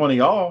 unless it was one of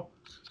y'all.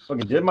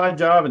 Fucking did my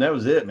job, and that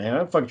was it, man.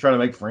 I'm fucking trying to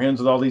make friends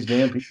with all these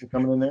damn people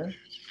coming in there.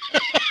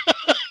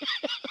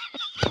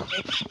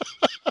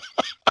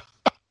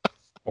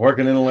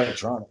 Working in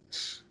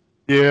electronics.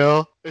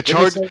 Yeah. It's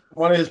hard.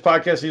 One of his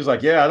podcasts, he was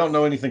like, yeah, I don't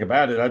know anything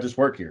about it. I just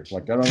work here.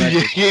 Like, I don't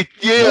actually...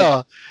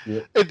 Yeah.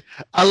 And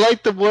I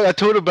like the one I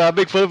told him about, I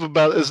make fun of him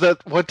about, is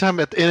that one time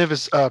at the end of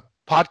his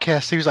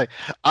podcast, he was like,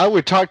 I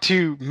would talk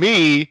to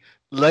me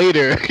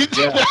later.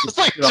 Yeah, I was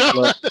like,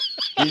 John.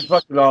 He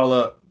fucked it all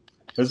up.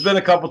 There's been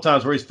a couple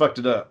times where he's fucked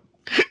it up.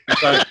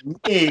 It's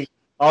like, me,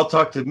 I'll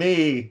talk to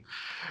me,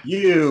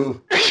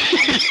 you.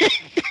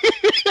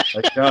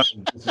 Like, John,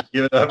 just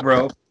give it up,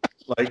 bro.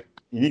 Like,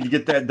 you need to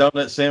get that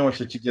donut sandwich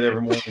that you get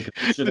every morning.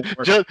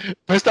 John,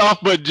 press the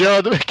off button,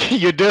 John.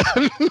 You're done.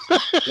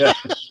 Yeah.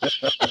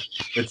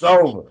 It's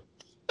over.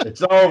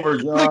 It's over,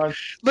 John.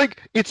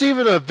 Like it's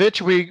even a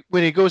bitch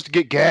when he goes to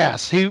get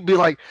gas. He'd be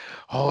like,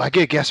 oh, I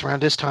get gas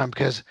around this time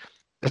because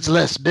it's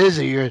less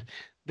busy or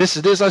this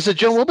is this. I said,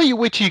 John, what about you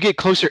wait till you get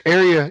closer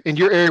area in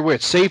your area where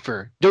it's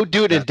safer? Don't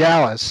do it in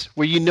Dallas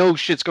where you know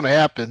shit's going to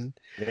happen.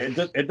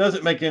 It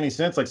doesn't make any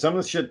sense. Like some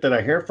of the shit that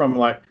I hear from,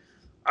 like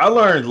I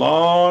learned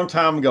long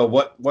time ago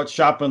what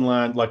shopping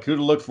line, like who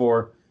to look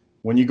for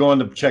when you go in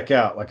to check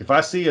out. Like if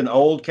I see an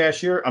old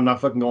cashier, I'm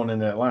not fucking going in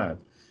that line.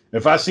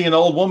 If I see an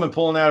old woman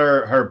pulling out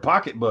her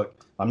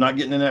pocketbook, I'm not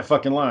getting in that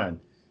fucking line.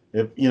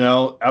 If you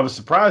know, I was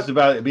surprised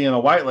about it being a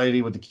white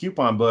lady with the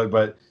coupon book,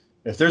 but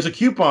if there's a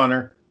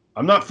couponer,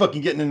 I'm not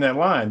fucking getting in that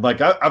line.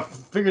 Like I've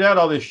figured out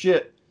all this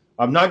shit.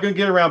 I'm not going to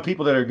get around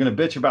people that are going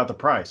to bitch about the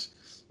price.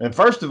 And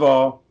first of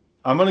all,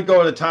 I'm going to go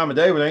at a time of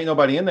day where there ain't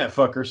nobody in that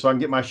fucker, so I can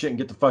get my shit and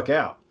get the fuck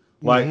out.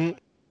 Like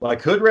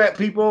hood rat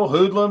people,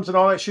 hoodlums, and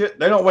all that shit.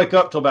 They don't wake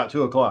up till about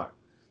 2:00.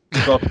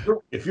 So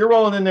if you're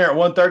rolling in there at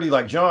 1:30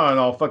 like John,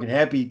 all fucking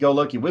happy go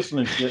lucky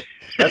whistling shit,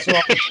 that's when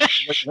I'm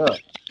waking up.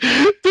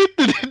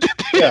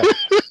 Yeah,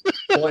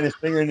 pointing his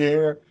finger in the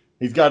air.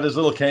 He's got his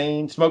little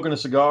cane, smoking a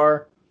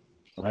cigar.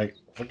 Like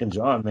fucking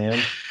John,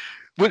 man.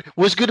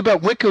 What's good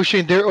about Winco,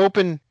 Shane? They're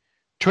open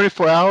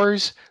 24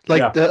 hours.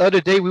 Like the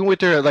other day, we went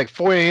there at like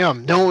 4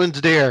 a.m. No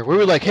one's there. We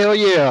were like, hell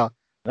yeah,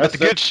 that's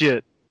the good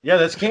shit. Yeah,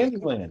 that's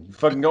Candyland. You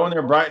fucking go in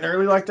there bright and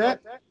early like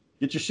that,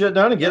 get your shit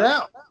done, and get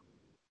out.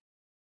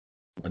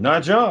 But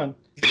not John.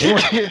 He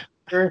went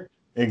there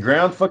in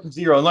ground fucking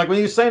zero. And like when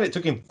he was saying it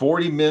took him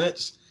 40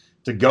 minutes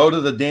to go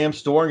to the damn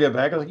store and get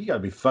back, I was like, you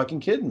gotta be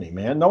fucking kidding me,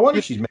 man. No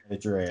wonder she's mad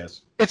at your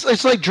ass.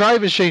 It's like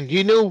driving, Shane.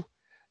 You know,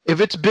 if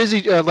it's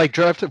busy, like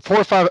drive to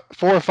 4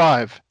 or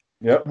 5.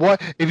 Yep.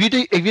 What if you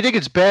think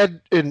it's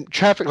bad in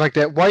traffic like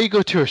that? Why you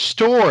go to a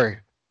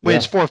store when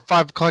it's 4 or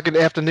 5 o'clock in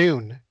the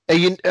afternoon?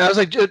 And I was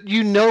like,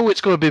 you know,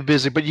 it's going to be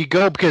busy, but you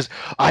go because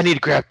I need to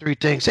grab 3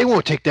 things. They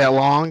won't take that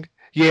long.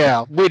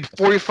 Yeah, wait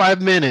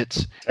 45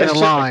 minutes in a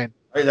line.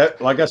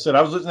 Like I said,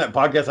 I was listening to that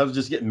podcast. I was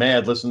just getting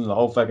mad listening to the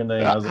whole fucking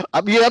thing. I was like,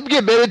 I'm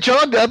getting mad at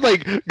John. I'm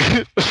like,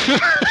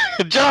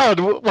 John,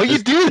 why you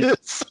do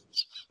this?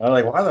 I'm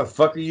like, why the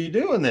fuck are you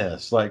doing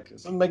this? Like, it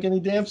doesn't make any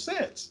damn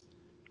sense.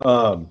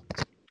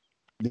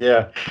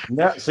 Yeah.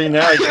 Now,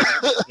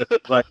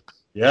 like,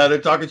 yeah, they're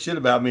talking shit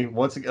about me.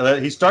 Once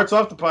again, he starts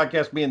off the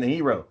podcast being the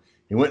hero.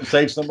 He went and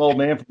saved some old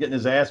man from getting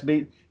his ass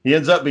beat. He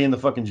ends up being the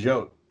fucking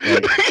joke.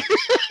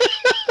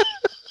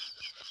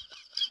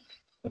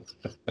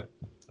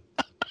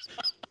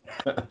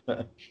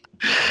 Like,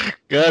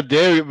 God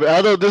damn it!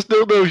 I don't just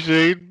don't know,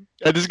 Shane.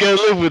 I just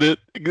gotta live with it.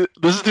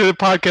 Listen to the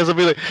podcast. I'll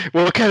be like,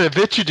 well, what kind of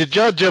adventure did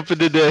y'all jump in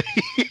today?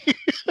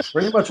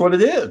 Pretty much what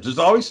it is. There's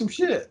always some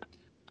shit.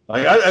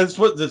 Like it's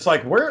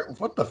like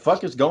what the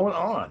fuck is going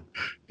on?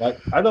 Like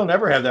I don't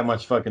ever have that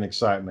much fucking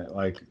excitement.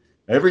 Like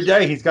every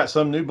day he's got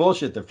some new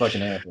bullshit that fucking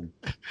happened.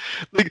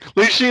 like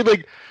Shane,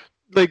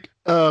 we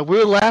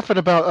were laughing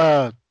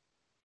about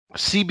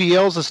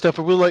CBLs and stuff,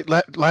 and we're like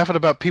laughing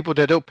about people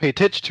that don't pay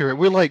attention to it.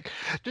 We're like,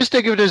 just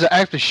think of it as an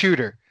active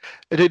shooter.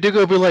 And they're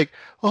going to be like,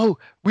 oh,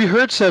 we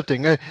heard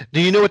something.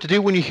 Do you know what to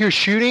do when you hear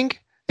shooting?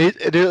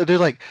 They're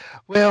like,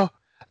 well,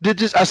 I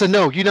said,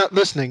 no, you're not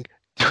listening.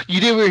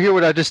 You didn't even hear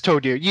what I just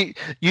told you.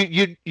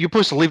 You're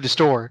supposed to leave the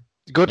store.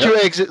 Go to your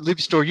exit, leave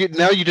the store.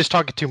 Now you're just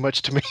talking too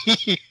much to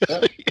me.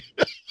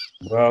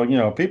 Well, you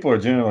know, people are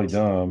generally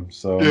dumb.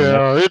 So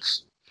yeah,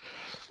 it's.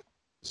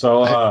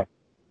 So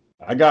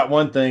I got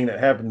one thing that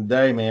happened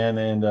today, man,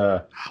 and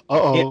I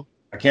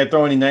can't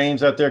throw any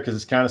names out there because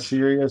it's kind of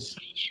serious.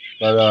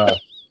 But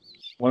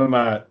one of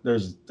my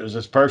there's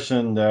this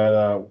person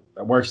that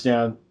works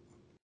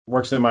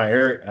in my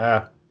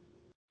area.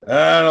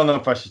 I don't know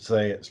if I should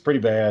say it. It's pretty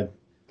bad.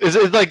 Is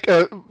it like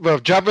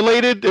job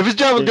related? If it's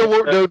job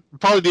related, don't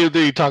probably need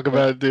to talk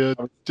about it, dude.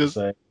 Just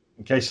say,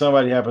 in case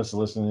somebody happens to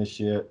listen to this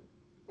shit.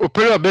 We'll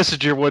put it on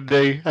Messenger one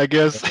day, I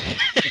guess.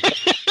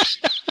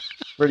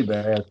 Pretty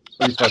bad.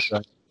 Pretty fucked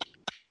up.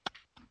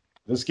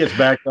 This gets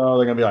back though,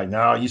 they're gonna be like,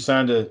 "No, you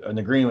signed an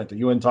agreement that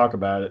you wouldn't talk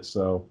about it,"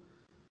 so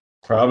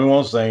probably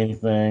won't say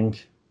anything.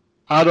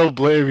 I don't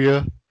blame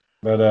you.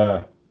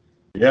 But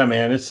yeah,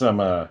 man, it's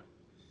some.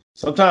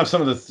 Sometimes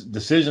some of the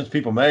decisions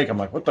people make, I'm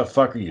like, "What the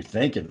fuck are you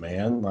thinking,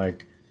 man?"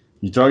 Like,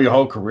 you throw your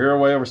whole career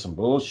away over some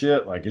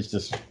bullshit. Like,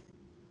 it's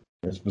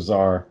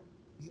bizarre.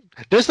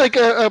 There's like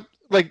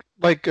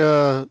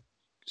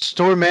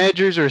store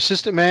managers or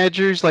assistant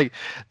managers, like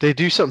they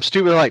do something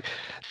stupid. Like,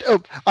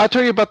 I'll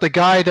tell you about the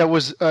guy that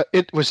was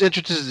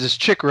interested in this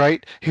chick,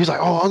 right? He was like,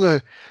 "Oh, I'm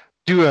gonna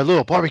do a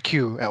little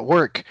barbecue at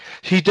work."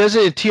 He does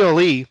it in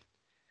TLE,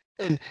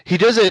 and he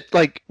does it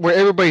like where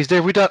everybody's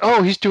there. We thought,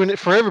 "Oh, he's doing it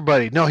for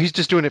everybody." No, he's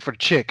just doing it for the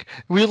chick.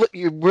 We're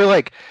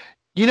like,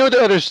 you know, the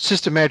other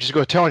assistant managers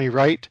go telling you,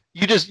 right?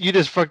 You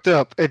just fucked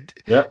up.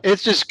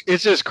 It's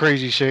just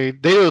crazy, Shane.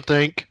 They don't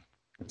think.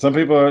 Some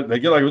people, they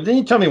get like, well, didn't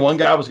you tell me one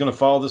guy was going to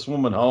follow this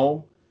woman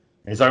home?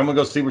 And he's like, I'm going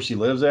to go see where she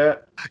lives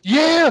at.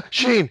 Yeah,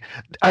 Shane.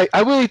 I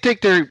really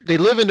think they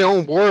live in their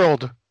own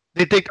world.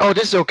 They think, oh,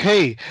 this is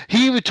okay.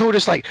 He even told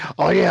us like,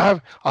 oh yeah,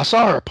 I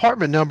saw her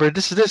apartment number.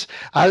 This is this.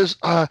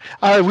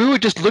 We were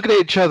just looking at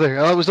each other.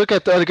 I was looking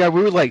at the other guy.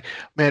 We were like,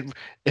 man,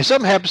 if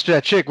something happens to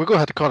that chick, we're gonna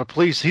have to call the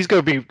police. He's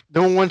gonna be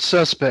no one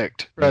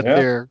suspect right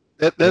there.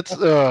 That's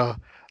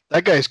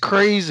that guy's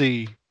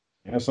crazy.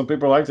 Yeah, some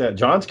people are like that.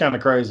 John's kind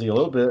of crazy a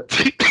little bit.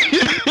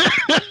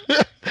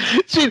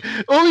 Shane,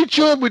 only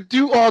John would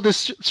do all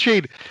this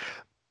shit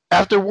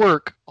after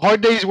work,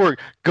 hard day's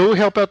work. Go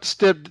help out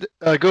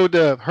go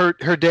to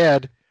her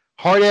dad,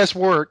 hard ass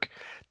work,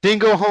 then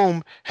go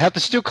home, have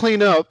to still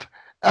clean up.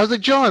 I was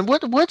like, John,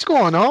 what's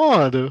going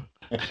on?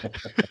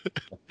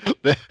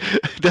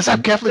 That's how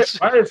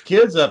Catholics. Why are his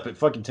kids up at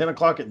fucking 10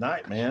 o'clock at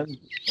night, man?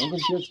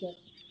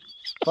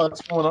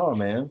 What's going on,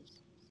 man?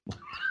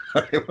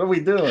 What are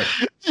we doing?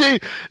 Shane,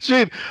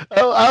 and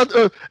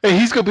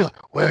he's gonna be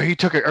like, well, he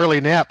took an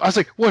early nap. I was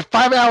like, what,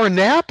 5-hour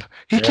nap?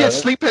 He can't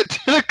sleep at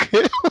 10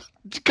 o'clock.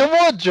 Come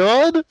on,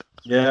 John.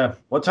 Yeah.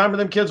 What time are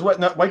them kids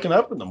waking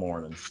up in the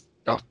morning?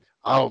 Oh,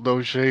 I don't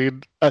know,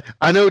 Shane.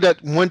 I know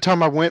that one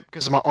time I went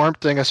because of my arm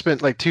thing. I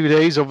spent like 2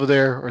 days over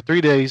there or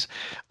 3 days.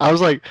 I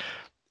was like,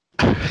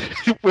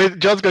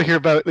 John's gonna hear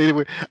about it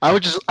anyway. I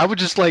was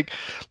just like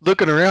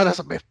looking around. I was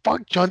like, man,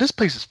 fuck, John, this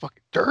place is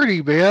fucking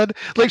dirty, man.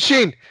 Like,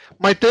 Shane,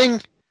 my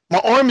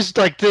arm is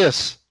like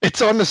this.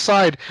 It's on the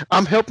side.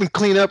 I'm helping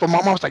clean up, and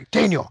my mom's like,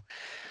 Daniel,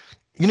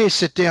 you need to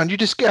sit down. You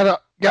just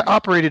got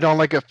operated on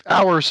like an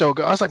hour or so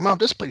ago. I was like, Mom,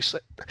 this place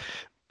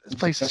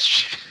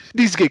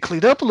needs to get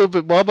cleaned up a little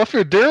bit, Mom. I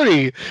feel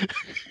dirty.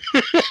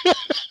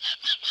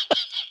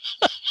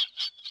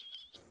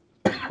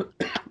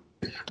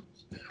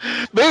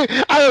 Maybe,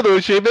 I don't know,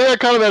 Shane. Maybe I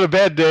kind of had a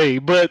bad day,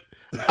 but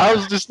I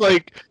was just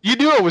like, you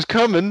knew I was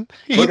coming.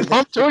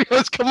 Mom told you I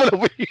was coming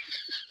over here.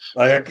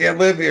 Like, I can't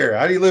live here.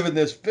 How do you live in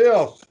this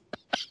filth?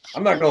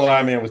 I'm not gonna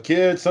lie, man. With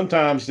kids,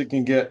 sometimes it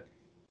can get,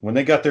 when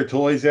they got their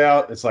toys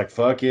out, it's like,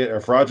 fuck it. Or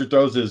if Roger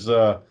throws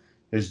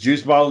his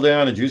juice bottle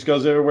down and juice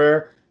goes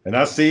everywhere, and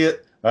I see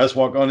it, I just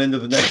walk on into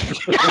the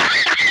next room.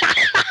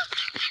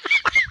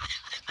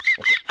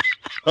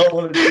 I don't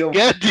want to deal with it.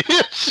 Yeah, dude.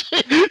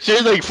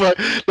 She's like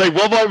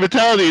Walmart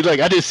mentality.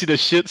 Like, I didn't see the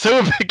shit.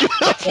 Someone pick it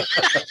up.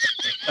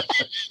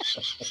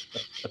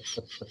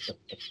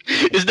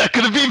 It's not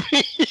going to be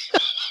me.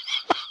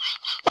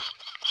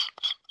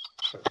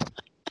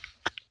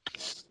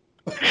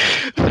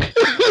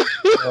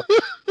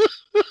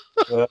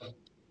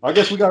 I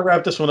guess we got to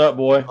wrap this one up,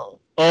 boy.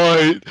 All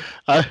right.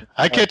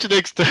 I catch you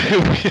next time.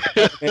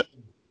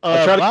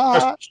 I'll try to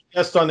get a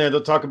guest on there to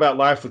talk about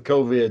life with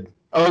COVID.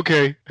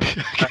 Okay.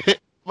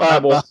 Bye,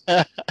 boy.